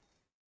award.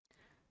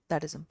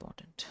 That is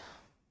important.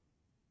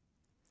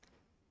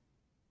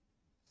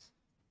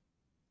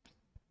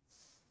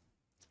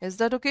 Is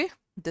that okay?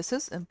 This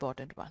is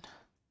important one.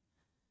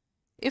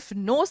 If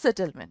no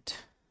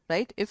settlement,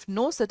 right? If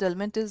no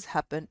settlement is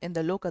happen in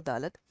the Lok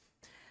Adalat,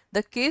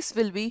 the case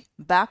will be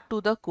back to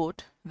the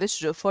court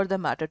which refer the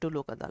matter to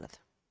Lok Adalat.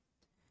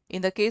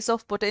 In the case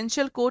of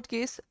potential court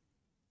case,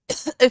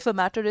 if a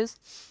matter is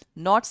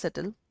not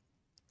settled,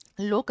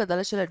 Lok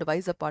Adalat shall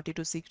advise the party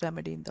to seek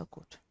remedy in the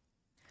court.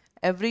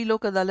 Every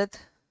Lok Adalat,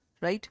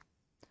 right,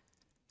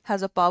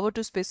 has a power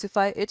to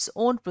specify its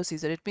own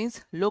procedure. It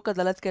means Lok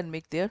Adalat can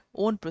make their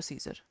own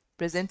procedure.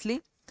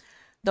 Presently,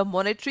 the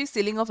monetary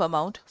ceiling of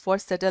amount for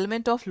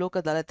settlement of Lok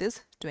Adalat is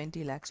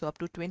 20 lakh. So up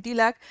to 20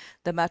 lakh,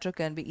 the matter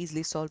can be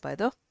easily solved by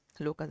the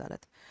Lok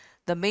Adalat.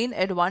 The main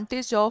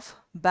advantage of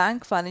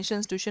bank financial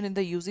institution in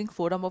the using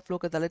forum of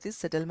Lok Adalat is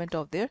settlement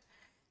of their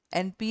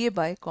NPA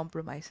by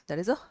compromise. That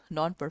is a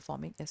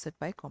non-performing asset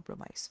by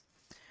compromise.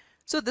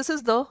 So this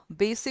is the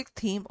basic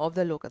theme of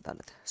the Lok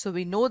Adalat. So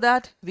we know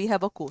that we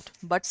have a court,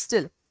 but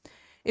still,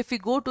 if we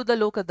go to the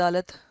Lok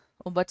Adalat,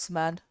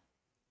 ombudsman,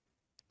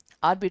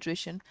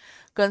 arbitration,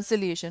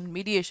 conciliation,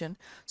 mediation,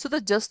 so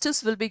the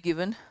justice will be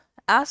given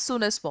as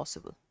soon as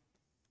possible.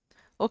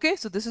 Okay,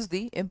 so this is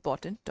the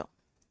important term.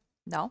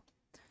 Now,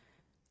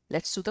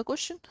 let's do the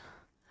question.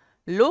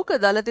 Lok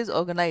Adalat is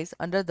organized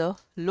under the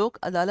Lok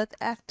Adalat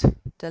Act.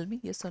 Tell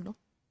me yes or no.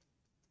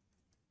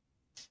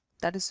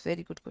 That is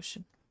very good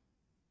question.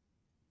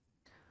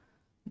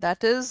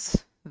 That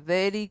is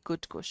very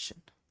good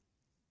question.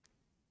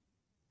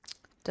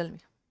 Tell me.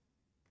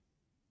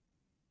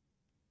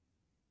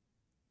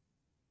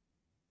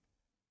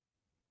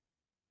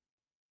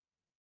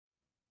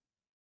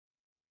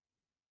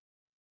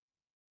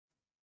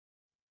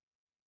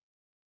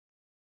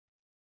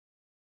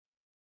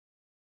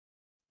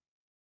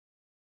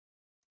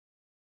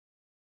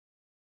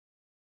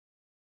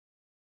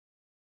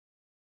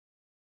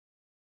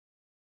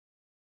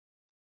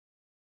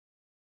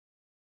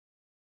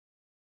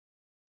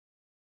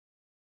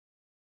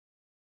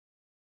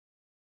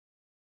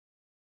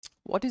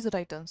 What is the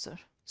right answer?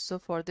 So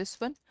for this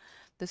one,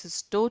 this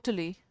is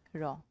totally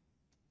wrong,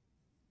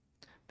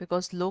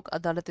 because Lok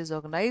Adalat is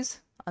organized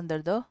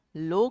under the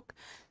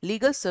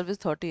Legal Service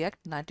Authority Act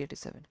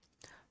 1987.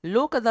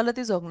 Lok Adalat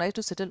is organized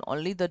to settle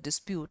only the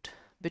dispute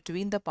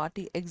between the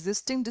party,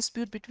 existing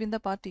dispute between the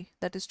party.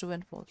 That is true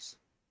and false.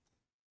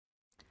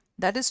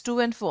 That is true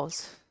and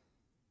false.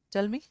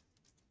 Tell me.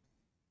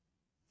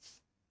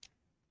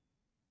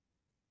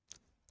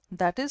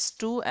 That is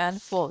true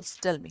and false.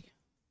 Tell me.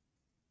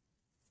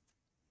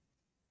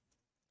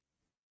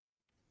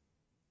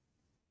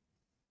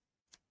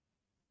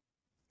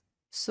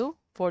 So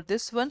for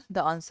this one,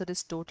 the answer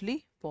is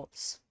totally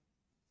false.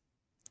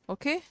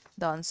 Okay,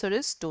 the answer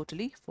is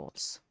totally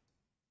false.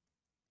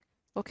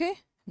 Okay,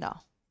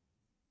 now,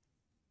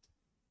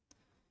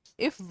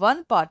 if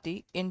one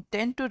party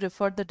intend to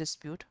refer the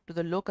dispute to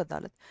the Lok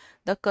Adalat,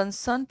 the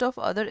consent of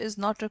other is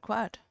not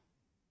required.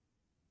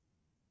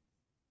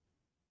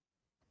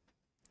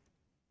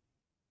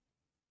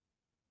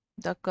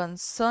 The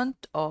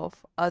consent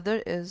of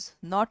other is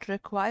not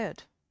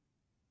required.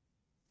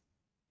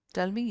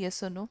 Tell me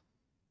yes or no.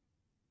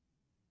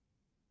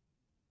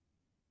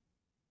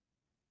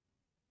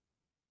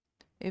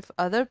 If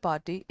other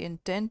party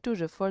intend to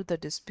refer the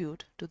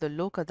dispute to the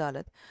Lok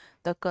Adalat,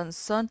 the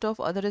consent of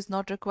other is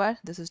not required.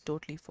 This is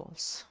totally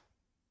false.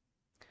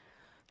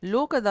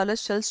 Lok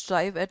Adalat shall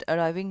strive at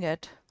arriving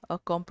at a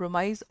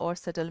compromise or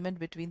settlement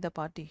between the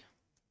party.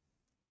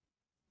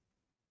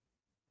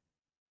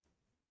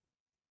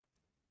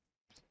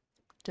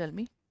 Tell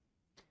me.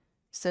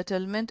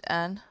 Settlement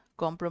and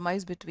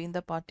compromise between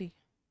the party.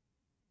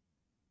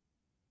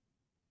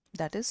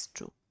 That is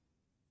true.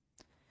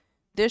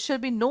 There shall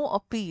be no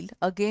appeal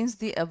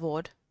against the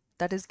award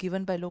that is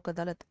given by Lok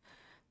Adalat.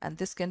 And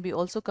this can be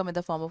also come in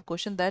the form of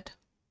question that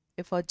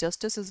if a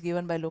justice is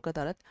given by Lok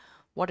Adalat,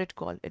 what it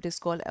called? It is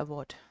called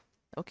award.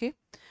 Okay.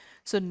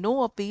 So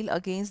no appeal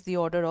against the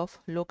order of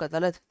Lok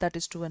Adalat. That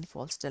is true and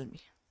false. Tell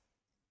me.